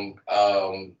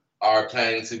are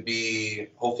planning to be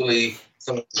hopefully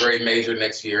something very major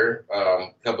next year.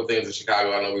 A couple things in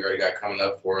Chicago I know we already got coming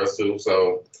up for us too.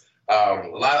 So.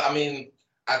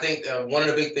 I think one of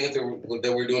the big things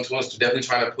that we're doing is to definitely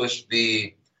trying to push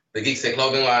the Geekset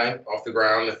clothing line off the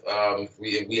ground.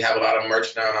 We have a lot of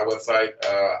merch now on our website.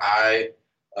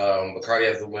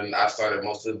 Bacardi has when I started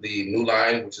most of the new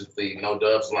line, which is the No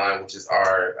Dubs line, which is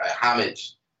our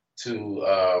homage to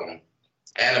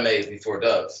animes before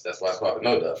dubs. That's why it's called the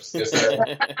No Dubs.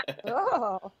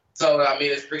 Oh. So I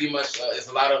mean, it's pretty much it's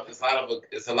a lot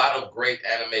of great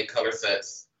anime color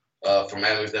sets. From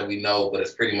animes that we know, but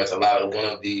it's pretty much one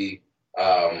of the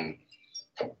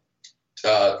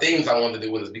things I wanted to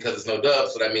do with it because it's no dub,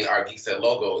 so that means our Geekset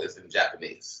logo is in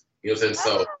Japanese. You know what I'm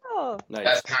saying? So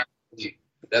nice.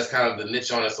 that's kind of the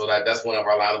niche on it. So that's one of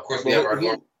our line. Of course, we have our.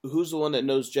 Who's the one that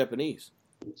knows Japanese?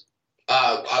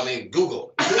 I mean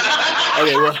Google. Okay,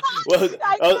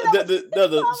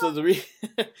 so the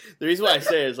reason why I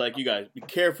say it is like you guys be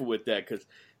careful with that because.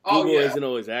 Google isn't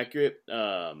always accurate.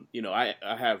 I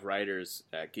have writers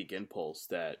at Geek Impulse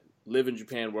that live in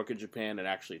Japan, work in Japan, and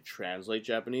actually translate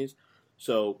Japanese.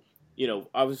 So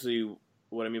obviously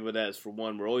what I mean by that is, for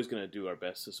one, we're always going to do our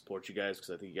best to support you guys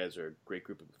because I think you guys are a great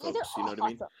group of folks. You know what I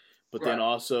mean? But then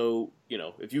also,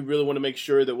 if you really want to make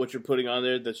sure that what you're putting on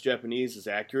there that's Japanese is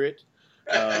accurate,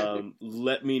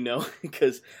 let me know,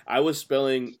 because I was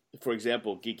spelling, for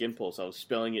example, Geek Impulse, I was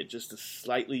spelling it just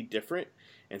slightly different,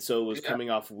 and so it was coming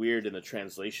off weird in the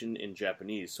translation in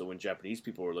Japanese. So when Japanese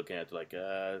people were looking at it, like,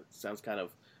 sounds kind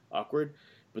of awkward.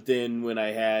 But then when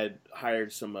I had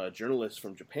hired some journalists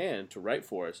from Japan to write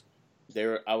for us,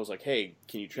 I was like, hey,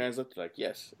 can you translate? They're like,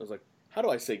 yes. I was like, how do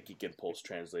I say Geek Impulse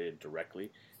translated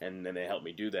directly? And then they helped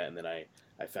me do that, and then I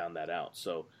found that out.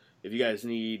 So if you guys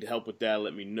need help with that,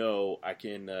 let me know. I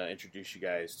can introduce you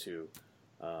guys to,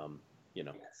 person.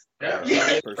 I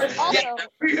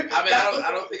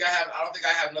don't think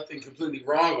I have nothing completely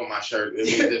wrong on my shirt.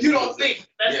 You don't think?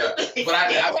 But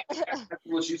I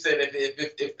what you said.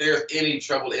 If there's any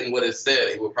trouble in what it said,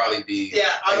 it would probably be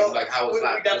I don't like how it's we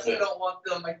not. definitely don't want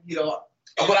them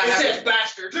But it says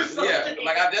bastard. Yeah,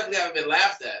 like I definitely haven't been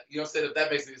laughed at. You know what I'm saying? If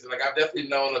that makes any sense. Like I've definitely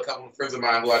known a couple of friends of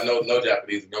mine who I know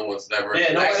Japanese, and no one's never. I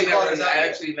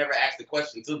actually never asked the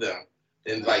question to them.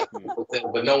 And like,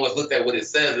 but no one's looked at what it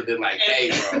says and been like,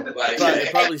 "Hey, bro!" Like,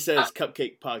 it probably says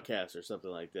Cupcake Podcast or something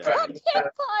like that. Cupcake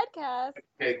Podcast.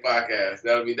 Cupcake Podcast.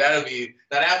 That'd be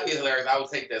hilarious. I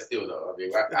would take that still though. I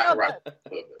mean, I could write a little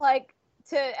bit. Like,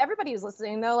 to everybody who's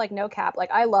listening though, like, no cap, like,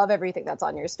 I love everything that's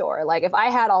on your store. Like, if I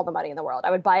had all the money in the world,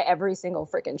 I would buy every single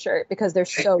freaking shirt because they're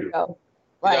so dope.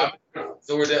 Like,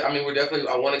 so we're definitely.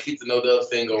 I want to keep the No Dubs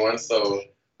thing going. So.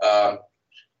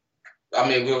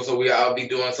 I'll be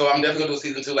doing. So I'm definitely gonna do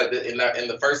season 2. Like in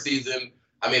the first season,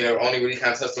 I mean, I only really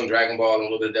kind of touched on Dragon Ball and a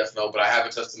little bit of Death Note, but I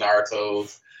haven't touched on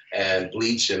Naruto's and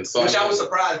Bleach and so. Which I was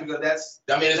surprised because that's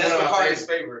one of my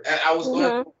favorites. And I was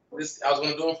going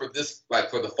to do them for this, like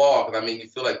for the fall, because I mean, you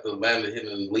feel like the land of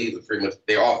hidden leaves are pretty much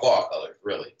they're all fall colors,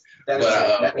 really.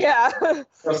 yeah.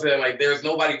 I'm saying, like, there's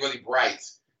nobody really bright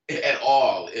at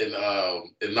all in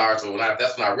Naruto, and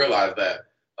that's when I realized that.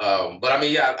 But I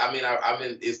mean,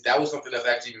 that was something that's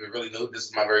actually been really new. This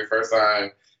is my very first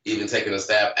time even taking a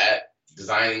stab at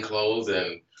designing clothes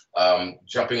and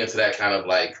jumping into that kind of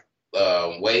like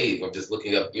wave of just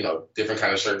looking up, different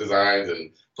kind of shirt designs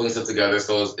and putting stuff together.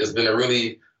 So it's been a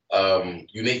really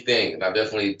unique thing, and I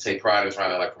definitely take pride in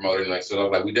trying to like promote it. And like, so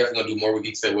like, we definitely gonna do more with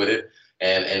Geekset with it,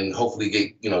 and hopefully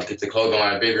get the clothing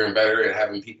line bigger and better, and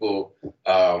having people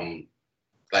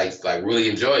like really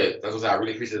enjoy it. That's what I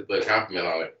really appreciate the compliment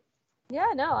on it.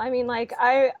 Yeah, no, I mean, like,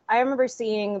 I remember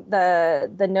seeing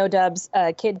the No Dubs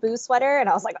Kid Boo sweater, and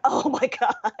I was like, oh my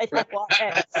god, I want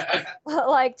it.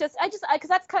 Like, because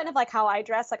that's kind of like how I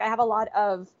dress. Like, I have a lot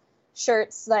of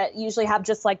shirts that usually have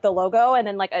just like the logo and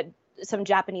then like some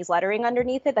Japanese lettering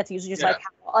underneath it. That's usually just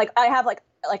I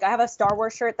have a Star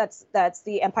Wars shirt that's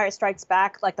the Empire Strikes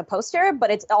Back, like the poster, but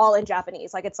it's all in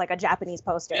Japanese. Like, it's like a Japanese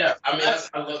poster. Yeah, I mean,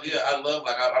 I love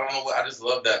like, I don't know what, I just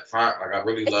love that font. Like, I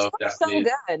really love that. So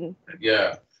good.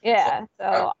 Yeah. Yeah.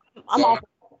 So I'm all.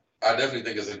 I definitely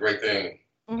think it's a great thing.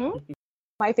 Mm-hmm.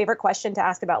 My favorite question to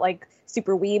ask about like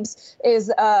super weebs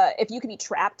is if you could be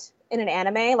trapped in an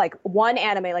anime, like one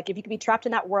anime, like if you could be trapped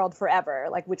in that world forever,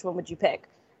 like which one would you pick?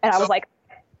 And I was like,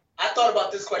 I thought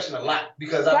about this question a lot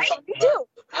because I've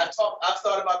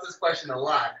thought about this question a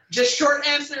lot. Just short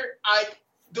answer.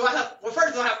 Do I have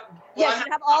Yes,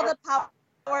 you have all the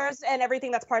powers and everything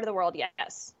that's part of the world.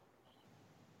 Yes.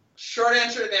 Short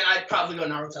answer, then I'd probably go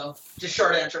Naruto. Just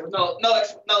short answer with no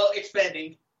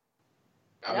expanding.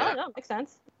 No, makes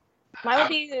sense. Mine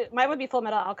would be Full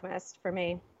Metal Alchemist for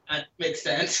me. That makes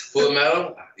sense. Full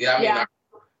Metal? Yeah, I mean,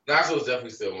 Naruto is definitely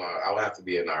still mine. I would have to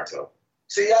be a Naruto.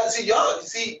 See,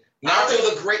 Naruto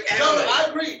is a great anime. No, I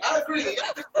agree. Y'all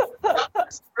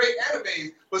great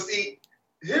animes, but see,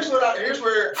 here's where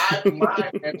my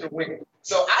answer went.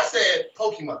 So I said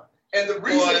Pokemon, and the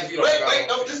reason.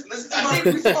 No, just listen to my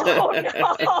reason. I tell you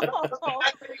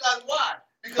guys why.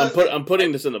 Because I'm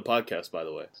putting this in the podcast, by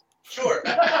the way. Sure.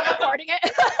 Recording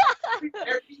it.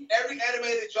 every anime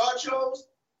that y'all chose,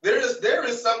 there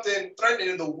is something threatening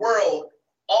in the world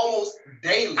almost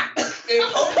daily. In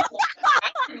Pokemon,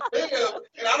 I can live,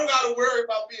 and I don't got to worry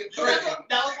about being threatened.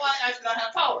 That was why I said I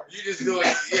have powers. You just do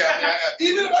it. Yeah.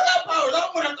 Even if I got powers, I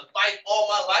don't want to have to fight all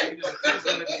my life. You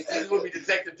just want to be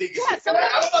Detective Pikachu. Yeah, so I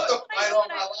don't have to fight all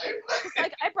my life.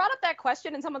 Like, I brought up that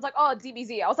question, and someone's like, "Oh,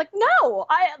 DBZ." I was like, "No,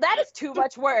 that is too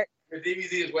much work." The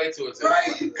DBZ is way too intense.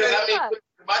 Right. Because I mean,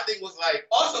 my thing was like,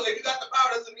 also, if you got the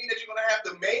power, doesn't mean that you're gonna have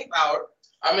the main power.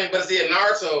 I mean, but see, in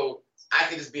Naruto, I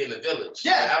can just be in the village.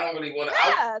 Yeah. Like, I don't really want to.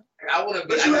 Yeah. I want to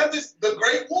be. But you have the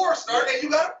Great War start, and you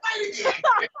gotta fight again.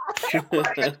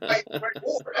 Fight the Great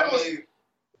War.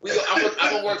 I'm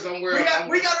gonna work somewhere.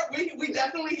 We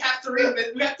definitely have to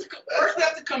revisit. We have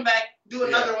to come back, do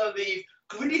another one of these.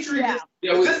 We need to revisit.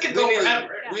 Yeah, this could go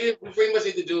forever. We pretty much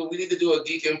need to do. We need to do a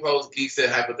Geek Impulse Geekset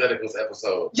hypotheticals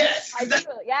episode. Yes, I do.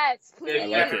 Yes, please. I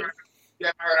like it. You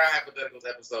haven't heard our hypotheticals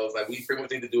episodes. Like we pretty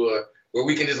much need to do where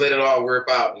we can just let it all rip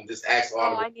out and just ask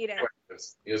all I the need it.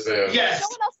 questions. You know what I'm saying? Yes. No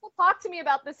one else will talk to me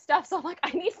about this stuff, so I'm like,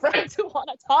 I need friends who want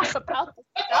to talk about this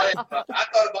stuff. I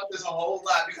thought about this a whole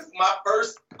lot because my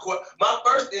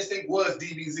first instinct was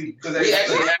DBZ because We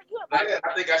actually,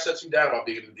 I think I shut you down on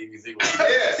being the DBZ one.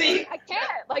 yeah. See, I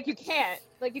can't. You can't.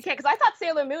 Because I thought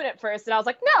Sailor Moon at first, and I was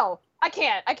like, no, I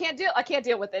can't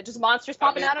deal with it. Just monsters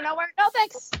popping out of nowhere. No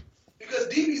thanks. Because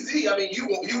DBZ, I mean, you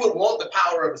would want the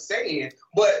power of a Saiyan,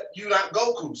 but you're not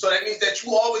Goku, so that means that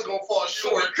you always gonna fall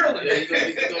short. Krillin. Yeah, you gonna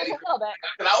be. A little bit.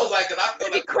 And I was like, because I feel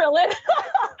Maybe like Krillin.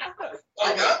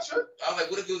 I gotcha. I was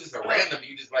like, what if it was just a random?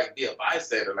 You just like be a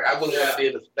bystander. Like I wouldn't want to be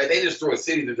in the, like they destroy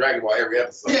cities in Dragon Ball every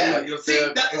episode. Yeah, Like, you know what I'm see,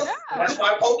 saying? that's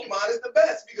why Pokemon is the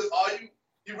best because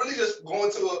you really just go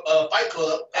into a fight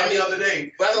club every other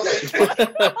day. But I was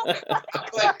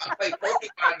like,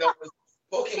 Pokemon though.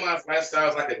 Pokemon's lifestyle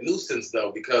is like a nuisance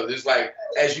though, because it's like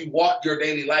as you walk your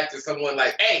daily life to someone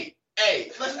like, hey,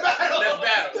 let's battle.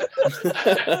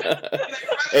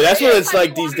 Hey, that's what it's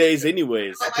like these days,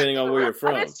 anyways, depending on where you're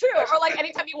from. That's true. Or like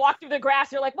anytime you walk through the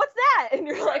grass, you're like, what's that? And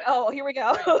you're like, oh, here we go.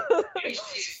 ADD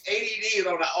is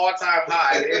on an all-time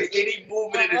high. Any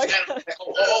movement in the channel, like,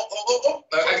 oh.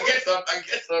 I get some.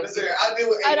 Listen, I deal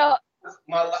with I know.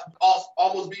 my life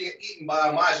almost being eaten by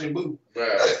a Majin Buu.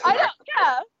 I know.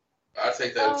 Yeah. I'll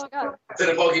take that. Oh, God. To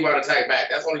the Pokemon attack back.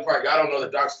 That's the only part. Y'all don't know the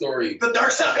dark story. The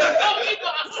dark side of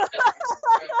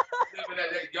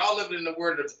Y'all living in the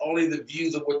world that's only the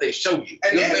views of what they show you.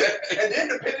 And then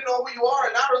depending on who you are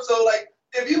in Naruto, like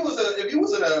if you was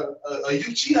in a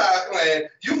Uchiha clan,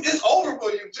 it's over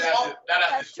for you.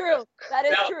 That's true. That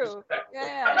is true.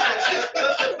 Yeah.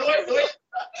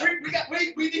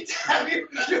 We need to have you.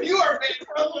 You are made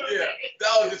for a little bit. That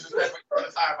was disrespectful. You're on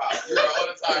the timeout. You're on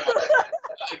the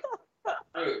timeout.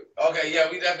 Okay, yeah,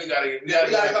 we definitely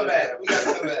gotta come back.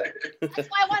 That's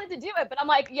why I wanted to do it, but I'm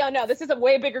like, no, this is a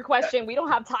way bigger question. We don't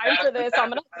have time for this. I'm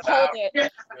gonna hold it. Yeah,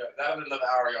 that'll be another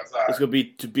hour on time. It's gonna be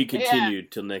to be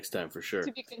continued till next time for sure.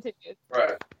 To be continued.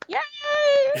 Right. Yay!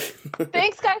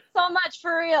 Thanks, guys, so much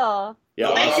for real.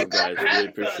 Yeah, Thank awesome, you guys. for I really having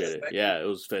appreciate us. it. Yeah, it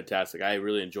was fantastic. I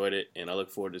really enjoyed it, and I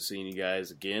look forward to seeing you guys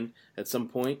again at some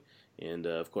point. And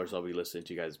of course, I'll be listening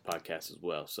to you guys' podcast as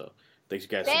well. So, thanks you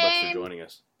guys so much for joining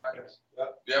us.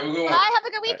 Yeah, we're going. Bye. Have a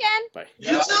good weekend. Bye.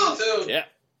 You too. Yeah.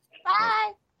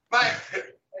 Bye. Bye.